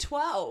one we did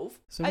 12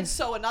 So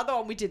so another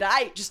one we did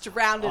 8 just to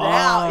round it Oh,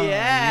 out.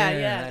 yeah,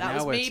 Yeah. That now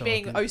was we're me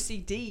being talking.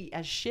 OCD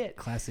as shit.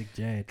 Classic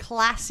Jade.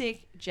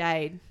 Classic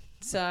Jade.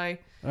 So,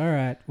 All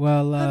right.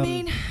 Well, I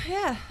mean,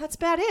 yeah, that's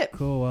about it.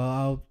 cool. Well,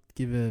 I'll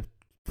give a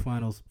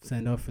final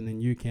send off and then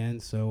you can.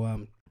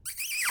 So,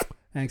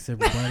 thanks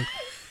everybody.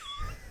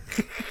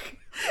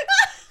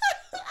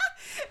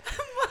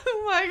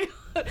 Oh my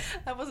God.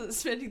 I wasn't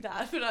expecting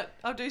that, but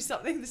I'll do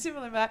something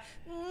similar. Like,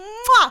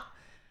 mwah!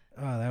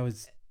 Oh, that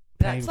was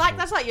That's painful.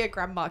 that's like your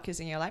grandma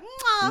kissing you, like,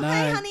 mwah,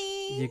 hey, No,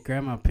 honey. Your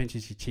grandma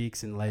pinches your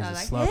cheeks and lays I'm a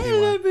like, sloppy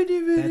hello, one. bitty,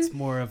 bitty. That's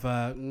more of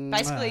a...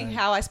 Basically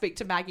how I speak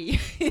to Maggie,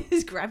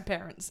 his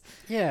grandparents.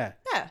 Yeah.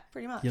 Yeah,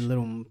 pretty much. Your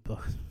little, I was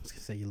going to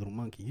say your little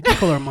monkey. You do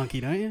call her a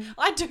monkey, don't you?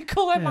 I do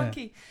call her Yeah.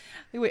 monkey.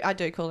 I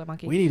do call her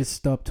monkey. We need to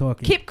stop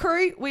talking. Kip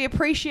crew, we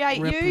appreciate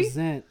you.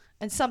 Represent.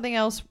 And something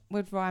else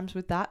with rhymes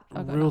with that.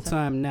 I've got Real nothing.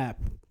 time nap.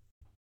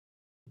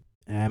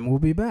 And we'll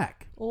be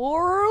back.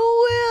 Or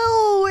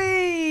will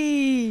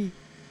we?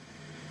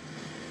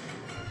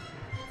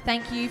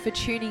 Thank you for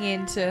tuning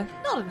in to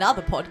Not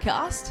Another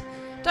Podcast.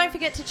 Don't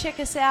forget to check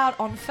us out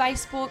on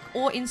Facebook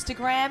or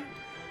Instagram.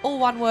 All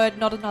one word,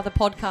 Not Another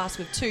Podcast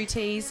with 2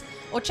 T's.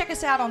 Or check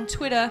us out on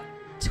Twitter,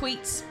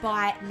 Tweets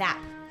by Nap.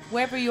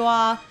 Wherever you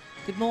are,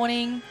 good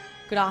morning,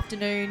 good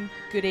afternoon,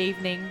 good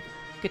evening,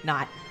 good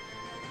night.